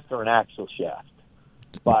shaft or an axle shaft.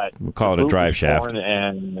 But we'll call it a drive shaft.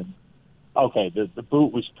 The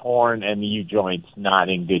boot was torn and the U-joint's not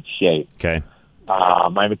in good shape. Okay.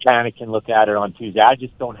 My mechanic can look at it on Tuesday. I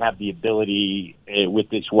just don't have the ability with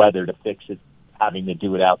this weather to fix it, having to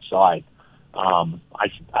do it outside. I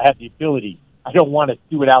have the ability. I don't want to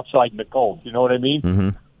do it outside in the cold. You know what I mean? Mm-hmm.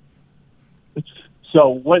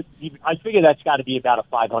 So I figure that's got to be about a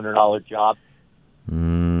 $500 job.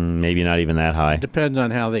 Maybe not even that high. Depends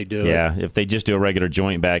on how they do it. Yeah, if they just do a regular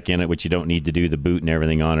joint back in it, which you don't need to do the boot and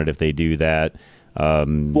everything on it, if they do that, Yeah,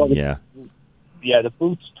 the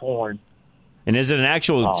boot's torn. And is it an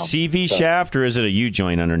actual CV shaft or is it a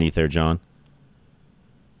U-joint underneath there, John?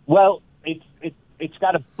 Well, it's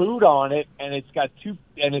got a boot on it, and it's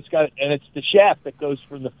the shaft that goes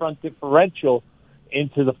from the front differential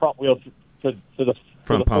into the front wheel to the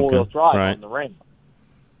four-wheel drive on the rim.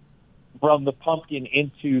 From the pumpkin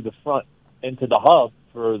into the hub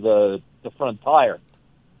for the front tire.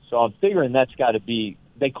 So I'm figuring that's got to be.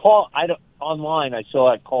 Online I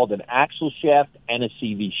saw it called an axle shaft and a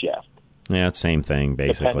CV shaft. Yeah, it's same thing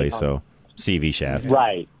basically. So CV shaft.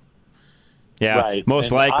 Right. Yeah, right.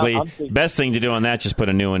 Most and likely, I'm best thing to do on that, just put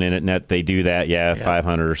a new one in it, and that they do that. Yeah,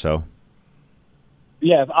 500 or so.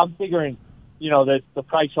 Yeah, I'm figuring. That the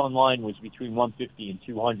price online was between $150 and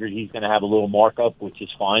 $200. He's going to have a little markup, which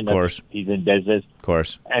is fine. Of course. He's in business. Of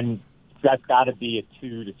course. And that's got to be a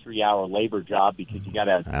 2 to 3 hour labor job because you got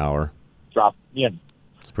to drop. Yeah.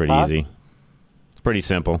 It's pretty easy. It's pretty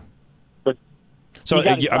simple. But so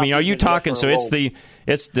are you talking? So it's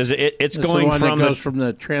going from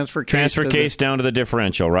the transfer case down to the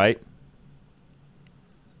differential, right?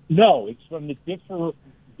 No, it's from the differential.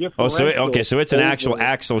 So it's an actual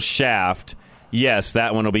axle shaft. Yes,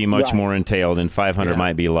 that one will be much more entailed, and 500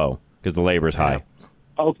 might be low because the labor is high.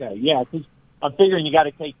 Okay, yeah, because I'm figuring you got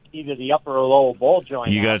to take either the upper or lower ball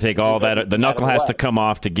joint. You got to take all that. The knuckle has to come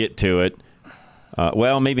off to get to it.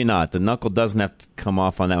 Well, maybe not. The knuckle doesn't have to come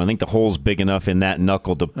off on that one. I think the hole's big enough in that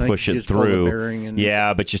knuckle to push it through.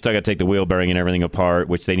 Yeah, but you still got to take the wheel bearing and everything apart,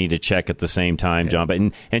 which they need to check at the same time, John. But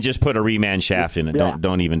and just put a reman shaft in it.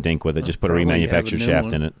 Don't even dink with it. Just put a remanufactured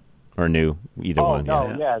shaft in it, or new, either one.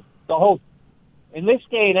 The whole. In this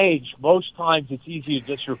day and age, most times it's easy to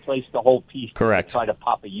just replace the whole piece. Correct. To try to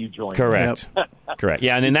pop a U-joint. Correct. Correct.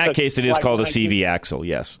 Yeah, and in that case, it is called a CV axle.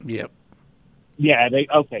 Yes. Yep. Yeah.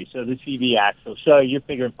 So the CV axle. So you're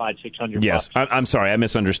figuring $500-600. Yes. I'm sorry. I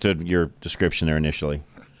misunderstood your description there initially.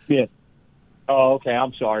 Yeah. Oh, okay.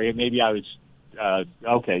 I'm sorry. Maybe I was.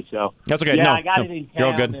 Okay. So that's okay. Yeah, no, I got it in town. You're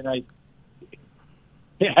all good.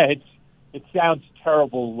 And it sounds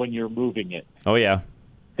terrible when you're moving it. Oh yeah.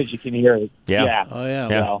 Because you can hear it. Yeah. Oh yeah.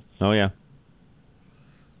 Well, oh yeah.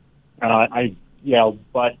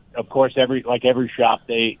 But of course, every shop,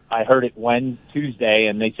 I heard it Tuesday,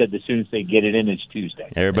 and they said as soon as they get it in, it's Tuesday.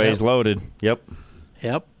 Everybody's loaded. Yep.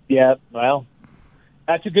 Yeah. Well,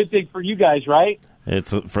 that's a good thing for you guys, right?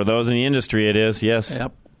 It's for those in the industry. It is. Yes.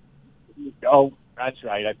 Yep. Oh, that's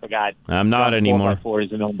right. I forgot. I'm not anymore. 4x4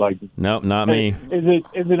 isn't owned by. Nope, not me. Is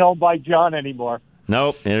it owned by John anymore?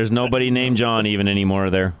 Nope, there's nobody named John even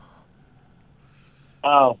anymore there.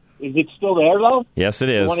 Oh, is it still there, though? Yes, it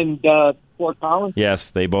is. The one in Fort Collins?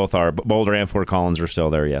 Yes, they both are. Boulder and Fort Collins are still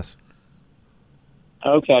there, yes.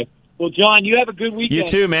 Okay. Well, John, you have a good weekend. You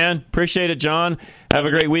too, man. Appreciate it, John. Have a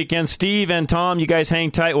great weekend. Steve and Tom, you guys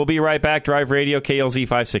hang tight. We'll be right back. Drive Radio, KLZ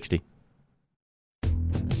 560.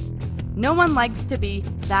 No one likes to be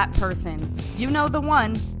that person. You know the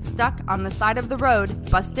one, stuck on the side of the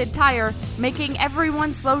road, busted tire, making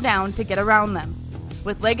everyone slow down to get around them.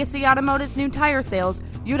 With Legacy Automotive's new tire sales,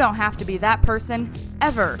 you don't have to be that person,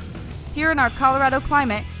 ever. Here in our Colorado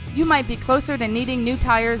climate, you might be closer to needing new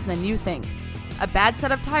tires than you think. A bad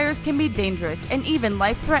set of tires can be dangerous and even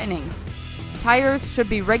life-threatening. Tires should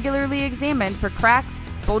be regularly examined for cracks,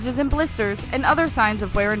 bulges and blisters, and other signs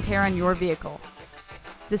of wear and tear on your vehicle.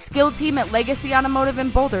 The skilled team at Legacy Automotive in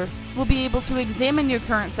Boulder will be able to examine your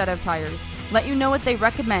current set of tires, let you know what they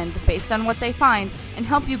recommend based on what they find, and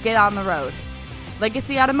help you get on the road.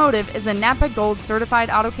 Legacy Automotive is a Napa Gold certified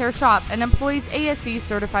auto care shop and employs ASE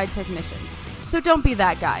certified technicians. So don't be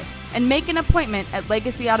that guy and make an appointment at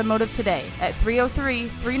Legacy Automotive today at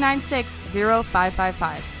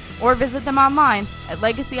 303-396-0555. or visit them online at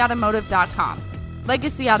legacyautomotive.com.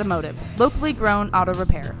 Legacy Automotive, locally grown auto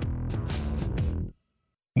repair.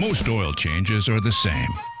 Most oil changes are the same.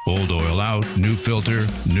 Old oil out, new filter,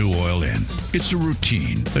 new oil in. It's a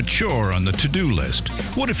routine, a chore on the to-do list.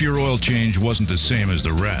 What if your oil change wasn't the same as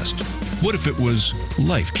the rest? What if it was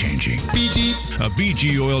life-changing? BG. A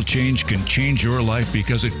BG oil change can change your life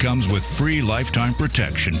because it comes with free lifetime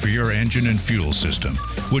protection for your engine and fuel system,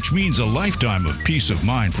 which means a lifetime of peace of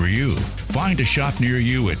mind for you. Find a shop near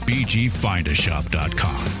you at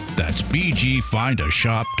bgfindashop.com. That's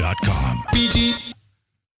bgfindashop.com. BG.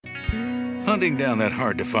 Hunting down that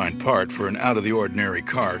hard-to-find part for an out-of-the-ordinary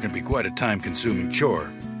car can be quite a time-consuming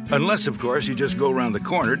chore. Unless, of course, you just go around the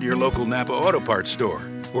corner to your local Napa Auto Parts store,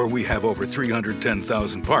 where we have over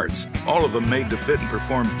 310,000 parts, all of them made to fit and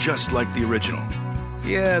perform just like the original.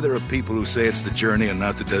 Yeah, there are people who say it's the journey and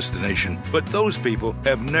not the destination, but those people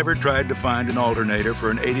have never tried to find an alternator for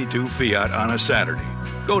an 82 Fiat on a Saturday.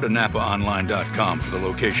 Go to NapaOnline.com for the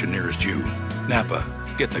location nearest you. Napa,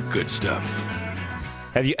 get the good stuff.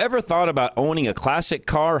 Have you ever thought about owning a classic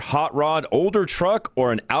car, hot rod, older truck,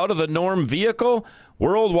 or an out-of-the-norm vehicle?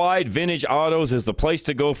 Worldwide Vintage Autos is the place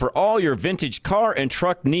to go for all your vintage car and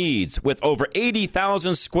truck needs. With over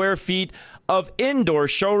 80,000 square feet of indoor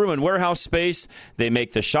showroom and warehouse space, they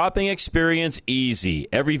make the shopping experience easy.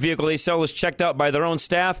 Every vehicle they sell is checked out by their own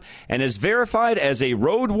staff and is verified as a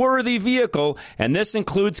roadworthy vehicle, and this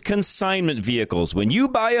includes consignment vehicles. When you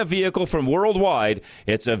buy a vehicle from Worldwide,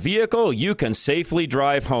 it's a vehicle you can safely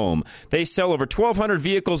drive home. They sell over 1,200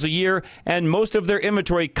 vehicles a year, and most of their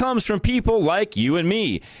inventory comes from people like you and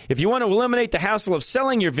me. If you want to eliminate the hassle of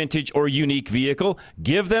selling your vintage or unique vehicle,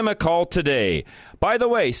 give them a call today. By the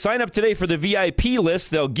way, sign up today for the VIP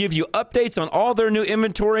list. They'll give you updates on all their new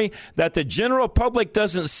inventory that the general public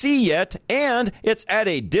doesn't see yet, and it's at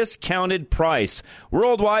a discounted price.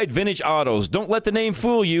 Worldwide Vintage Autos. Don't let the name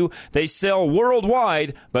fool you. They sell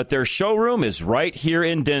worldwide, but their showroom is right here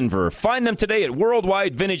in Denver. Find them today at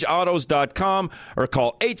worldwidevintageautos.com or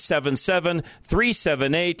call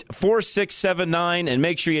 877-378-4679 and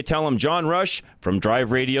make sure you tell them John Rush from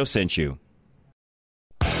Drive Radio sent you.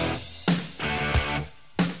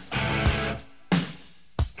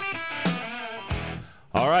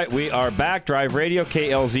 All right, we are back. Drive Radio,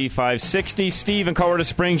 KLZ 560. Steve in Colorado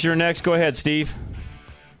Springs, you're next. Go ahead, Steve.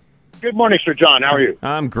 Good morning, Sir John. How are you?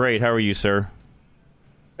 I'm great. How are you, sir?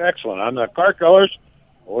 Excellent. On the car colors,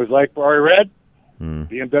 always like Ferrari red,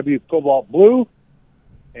 BMW Cobalt Blue,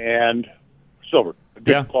 and silver. A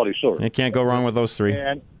good quality silver. You can't go wrong with those three.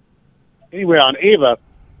 And anyway, on Ava,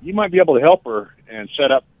 you might be able to help her and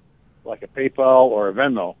set up like a PayPal or a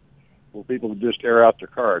Venmo where people can just air out their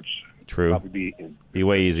cards. True. Be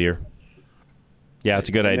way easier. Yeah, it's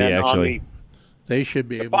a good idea, actually. They should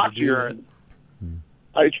be able to do urine,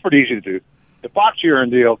 it's pretty easy to do. The Fox urine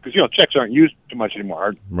deal, because, checks aren't used too much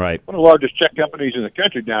anymore. Right. One of the largest check companies in the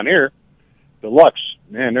country down here, Deluxe,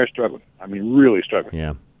 man, they're struggling. I mean, really struggling.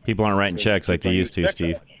 Yeah. People aren't writing checks like they used to,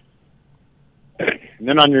 Steve. And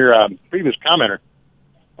then on your previous commenter,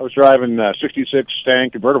 I was driving a 66 Stang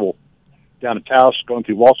convertible down to Taos, going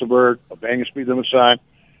through Walsenburg, obeying a speed limit sign,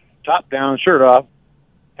 top down, shirt off,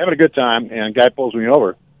 having a good time, and a guy pulls me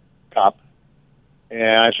over, cop.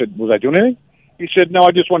 And I said, was I doing anything? He said, no,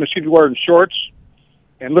 I just want to see if you're wearing shorts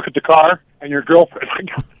and look at the car and your girlfriend.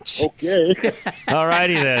 Okay. All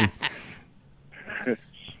righty then.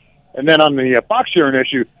 And then on the Fox urine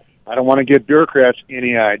issue, I don't want to give bureaucrats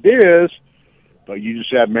any ideas, but you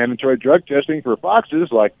just have mandatory drug testing for Foxes,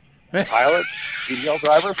 like pilots, CDL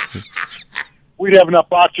drivers. We'd have enough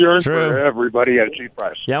Fox urine for everybody at a cheap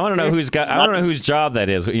price. Yeah, I want to know I want to know whose job that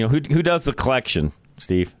is. Who does the collection,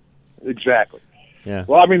 Steve? Exactly. Yeah.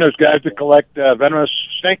 Well, I mean, there's guys that collect venomous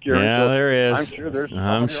snake urine. Yeah, so there is. I'm sure there's.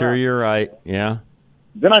 I'm sure you're right. Yeah.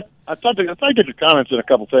 Then I thought to get your comments on a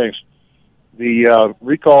couple things. The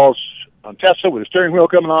recalls on Tesla with the steering wheel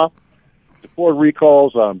coming off, the Ford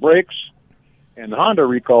recalls on brakes, and the Honda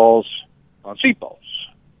recalls on seatbelts.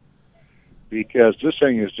 Because this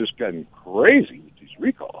thing has just gotten crazy with these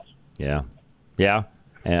recalls. Yeah. Yeah.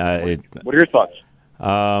 What are your thoughts?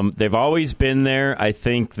 They've always been there. I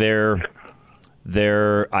think they're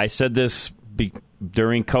I said this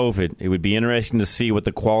during COVID. It would be interesting to see what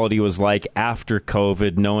the quality was like after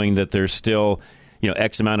COVID, knowing that there's still,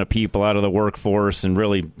 X amount of people out of the workforce and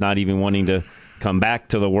really not even wanting to come back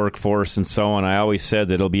to the workforce and so on. I always said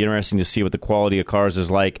that it'll be interesting to see what the quality of cars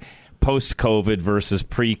is like post-COVID versus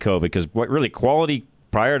pre-COVID, because what really quality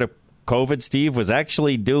prior to COVID, Steve, was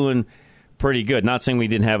actually doing pretty good. Not saying we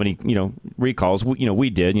didn't have any, recalls. We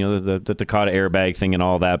did, the Takata airbag thing and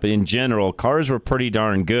all that. But in general, cars were pretty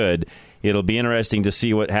darn good. it'll be interesting to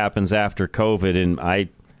see what happens after COVID. And I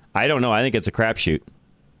don't know. I think it's a crapshoot.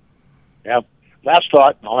 Yeah. Last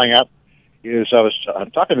thought, and I'll hang up, is I was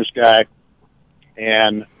talking to this guy,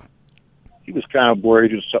 and he was kind of worried,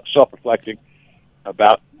 he was self-reflecting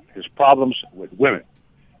about his problems with women.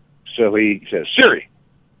 So he says, Siri,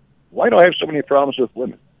 why do I have so many problems with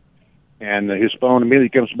women? And his phone immediately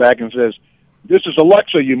comes back and says, this is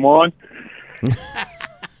Alexa, you moron.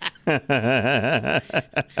 That's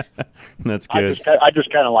good. I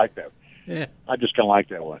just kind of like that. Yeah. I just kind of like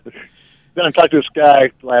that one. Then I talked to this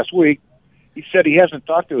guy last week. He said he hasn't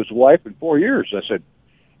talked to his wife in 4 years. I said,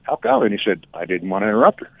 how come? And he said, I didn't want to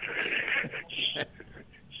interrupt her.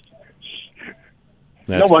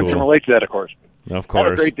 That's no one cool. can relate to that, of course. Of course.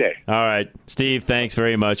 Have a great day. All right. Steve, thanks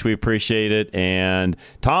very much. We appreciate it. And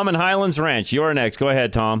Tom in Highlands Ranch, you're next. Go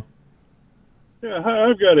ahead, Tom. Yeah,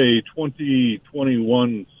 I've got a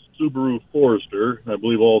 2021 Subaru Forester. I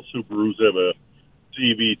believe all Subarus have a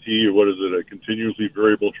CVT, or what is it, a continuously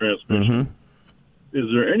variable transmission. Mm-hmm. Is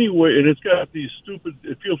there any way, and it's got these stupid,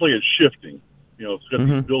 it feels like it's shifting. You know, it's got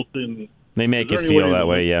these built-in. They make it feel that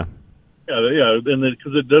way, yeah. Yeah, and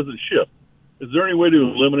because it doesn't shift. Is there any way to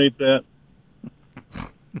eliminate that?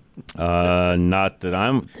 Not that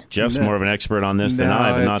I'm Jeff's more of an expert on this than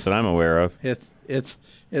I, but not that I'm aware of. It's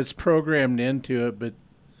programmed into it, but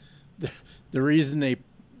the reason they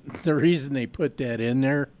put that in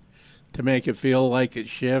there to make it feel like it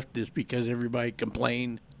shift is because everybody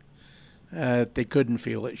complained they couldn't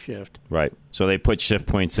feel it shift. Right. So they put shift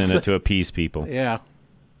points in it to appease people. Yeah.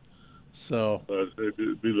 So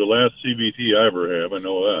it'd be the last CVT I ever have. I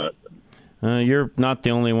know that. You're not the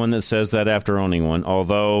only one that says that after owning one,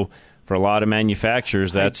 although for a lot of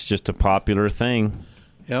manufacturers, that's just a popular thing.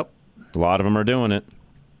 Yep. A lot of them are doing it.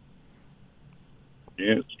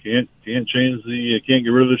 Can't change can't get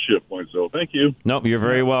rid of the shift points, though. Thank you. Nope, you're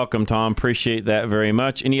very welcome, Tom. Appreciate that very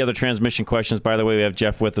much. Any other transmission questions? By the way, we have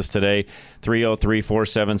Jeff with us today,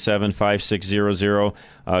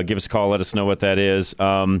 303-477-5600. Give us a call. Let us know what that is.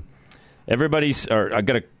 I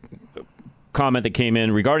got a comment that came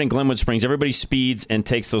in regarding Glenwood Springs. Everybody speeds and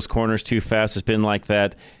takes those corners too fast. It's been like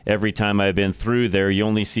that every time I've been through there. You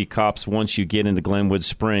only see cops once you get into Glenwood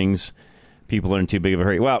Springs. People are in too big of a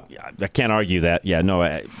hurry. Well, I can't argue that. Yeah,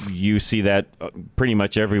 no, you see that pretty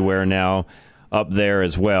much everywhere now up there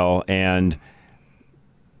as well. And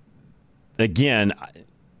again,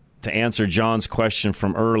 to answer John's question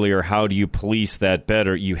from earlier, how do you police that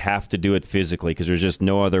better? You have to do it physically because there's just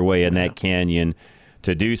no other way in that canyon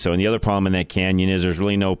to do so. And the other problem in that canyon is there's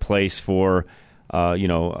really no place for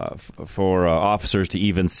officers to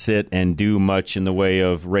even sit and do much in the way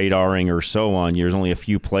of radaring or so on. There's only a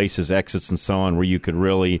few places, exits and so on, where you could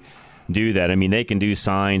really do that. I mean, they can do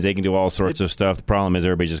signs, they can do all sorts of stuff. The problem is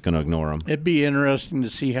everybody's just going to ignore them. It'd be interesting to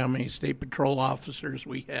see how many state patrol officers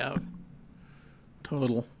we have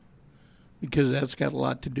total, because that's got a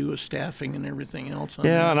lot to do with staffing and everything else.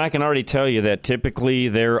 And I can already tell you that typically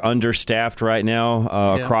they're understaffed right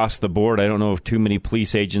now across the board. I don't know of too many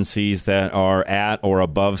police agencies that are at or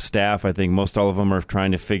above staff. I think most all of them are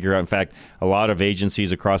trying to figure out. In fact, a lot of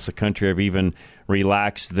agencies across the country have even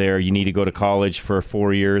relaxed their, you need to go to college for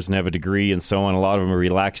 4 years and have a degree and so on. A lot of them have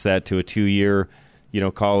relaxed that to a 2-year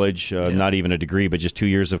college, not even a degree, but just 2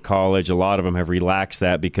 years of college. A lot of them have relaxed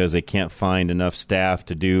that because they can't find enough staff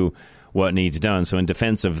to do what needs done. So in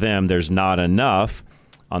defense of them, there's not enough.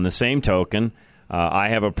 On the same token, I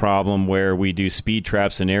have a problem where we do speed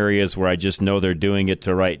traps in areas where I just know they're doing it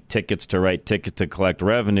to write tickets to collect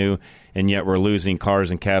revenue, and yet we're losing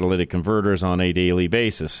cars and catalytic converters on a daily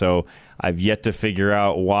basis. So I've yet to figure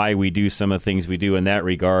out why we do some of the things we do in that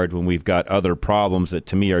regard when we've got other problems that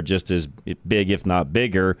to me are just as big, if not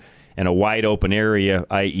bigger, in a wide open area,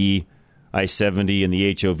 i.e. I-70 in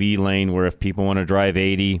the HOV lane, where if people want to drive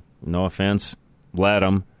 80, no offense, let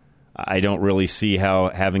them. I don't really see how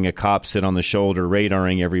having a cop sit on the shoulder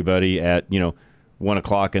radaring everybody at 1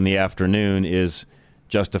 o'clock in the afternoon is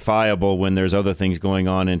justifiable when there's other things going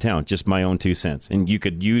on in town. Just my own 2 cents. And you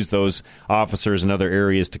could use those officers in other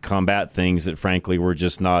areas to combat things that, frankly, we're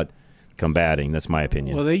just not combating. That's my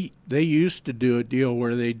opinion. Well, they used to do a deal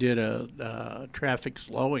where they did a traffic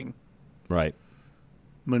slowing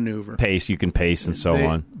maneuver. You can pace and so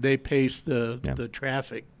on. They pace the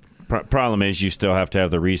traffic. Problem is, you still have to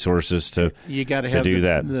have the resources to you got to have do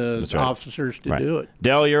that. The officers to do it.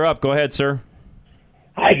 Dell, you're up. Go ahead, sir.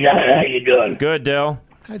 Hi, John. How you doing? Good, Dell.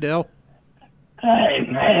 Hi, Dell. Hi.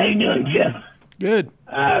 How you doing, Jeff? Good.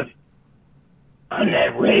 On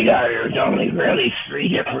that radar, there's only really 3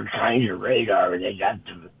 different kinds of radar. They got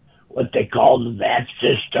what they call the VAT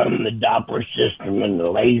system, the Doppler system, and the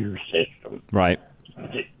laser system. Right.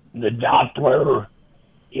 the Doppler,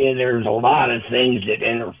 there's a lot of things that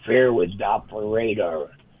interfere with Doppler radar.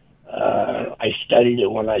 I studied it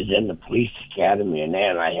when I was in the police academy, and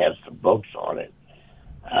then I have some books on it.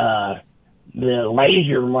 The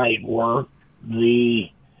laser might work. They're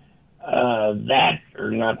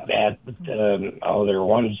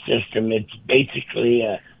one system. It's basically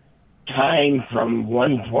a time from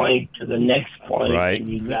one point to the next point, right. And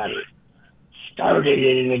you got it started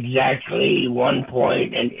in exactly one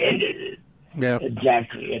point and ended it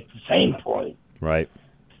exactly at the same point. Right.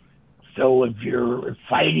 So if you're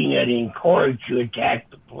fighting it in court, you attack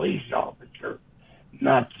the police officer,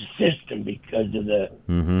 not the system, because of the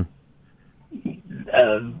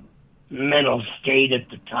mental state at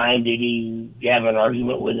the time. Did he have an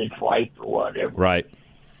argument with his wife or whatever? Right.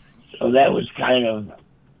 So that was kind of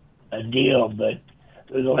a deal, but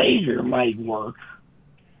the laser might work,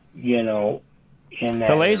 in that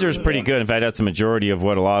the laser is area. pretty good. In fact, that's the majority of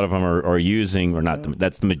what a lot of them are using, or not.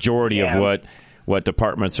 That's the majority of what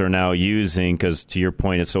departments are now using, because to your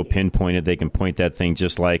point, it's so pinpointed. They can point that thing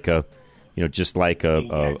just like a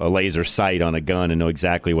laser sight on a gun and know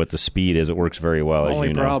exactly what the speed is. It works very well. The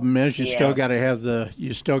only problem is you Yeah. still got to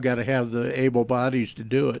have the able bodies to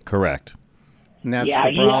do it. Correct. And that's you the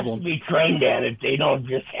have problem. to be trained at it. They don't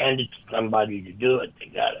just hand it to somebody to do it. They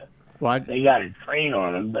gotta train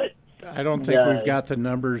on them. But I don't think we've got the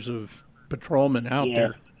numbers of patrolmen out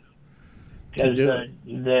there to because do it.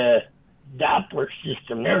 the Doppler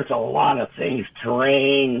system, there's a lot of things: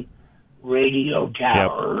 terrain, radio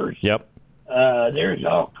towers. Yep. There's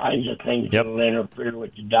all kinds of things that will interfere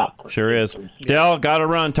with the Doppler. Sure is. Dell, got to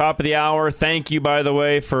run. Top of the hour. Thank you, by the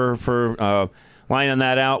way, for lining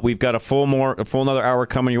that out. We've got a full another hour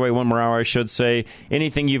coming your way. One more hour, I should say.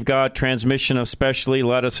 Anything you've got, transmission especially,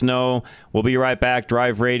 let us know. We'll be right back.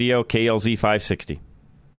 Drive Radio, KLZ 560.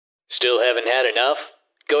 Still haven't had enough?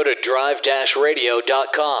 Go to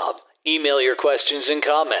drive-radio.com. Email your questions and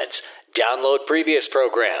comments. Download previous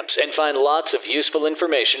programs and find lots of useful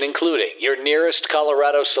information, including your nearest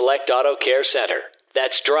Colorado Select Auto Care Center.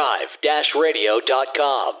 That's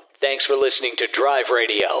drive-radio.com. Thanks for listening to Drive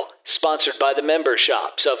Radio, sponsored by the member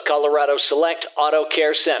shops of Colorado Select Auto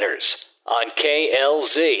Care Centers on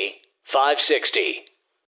KLZ 560.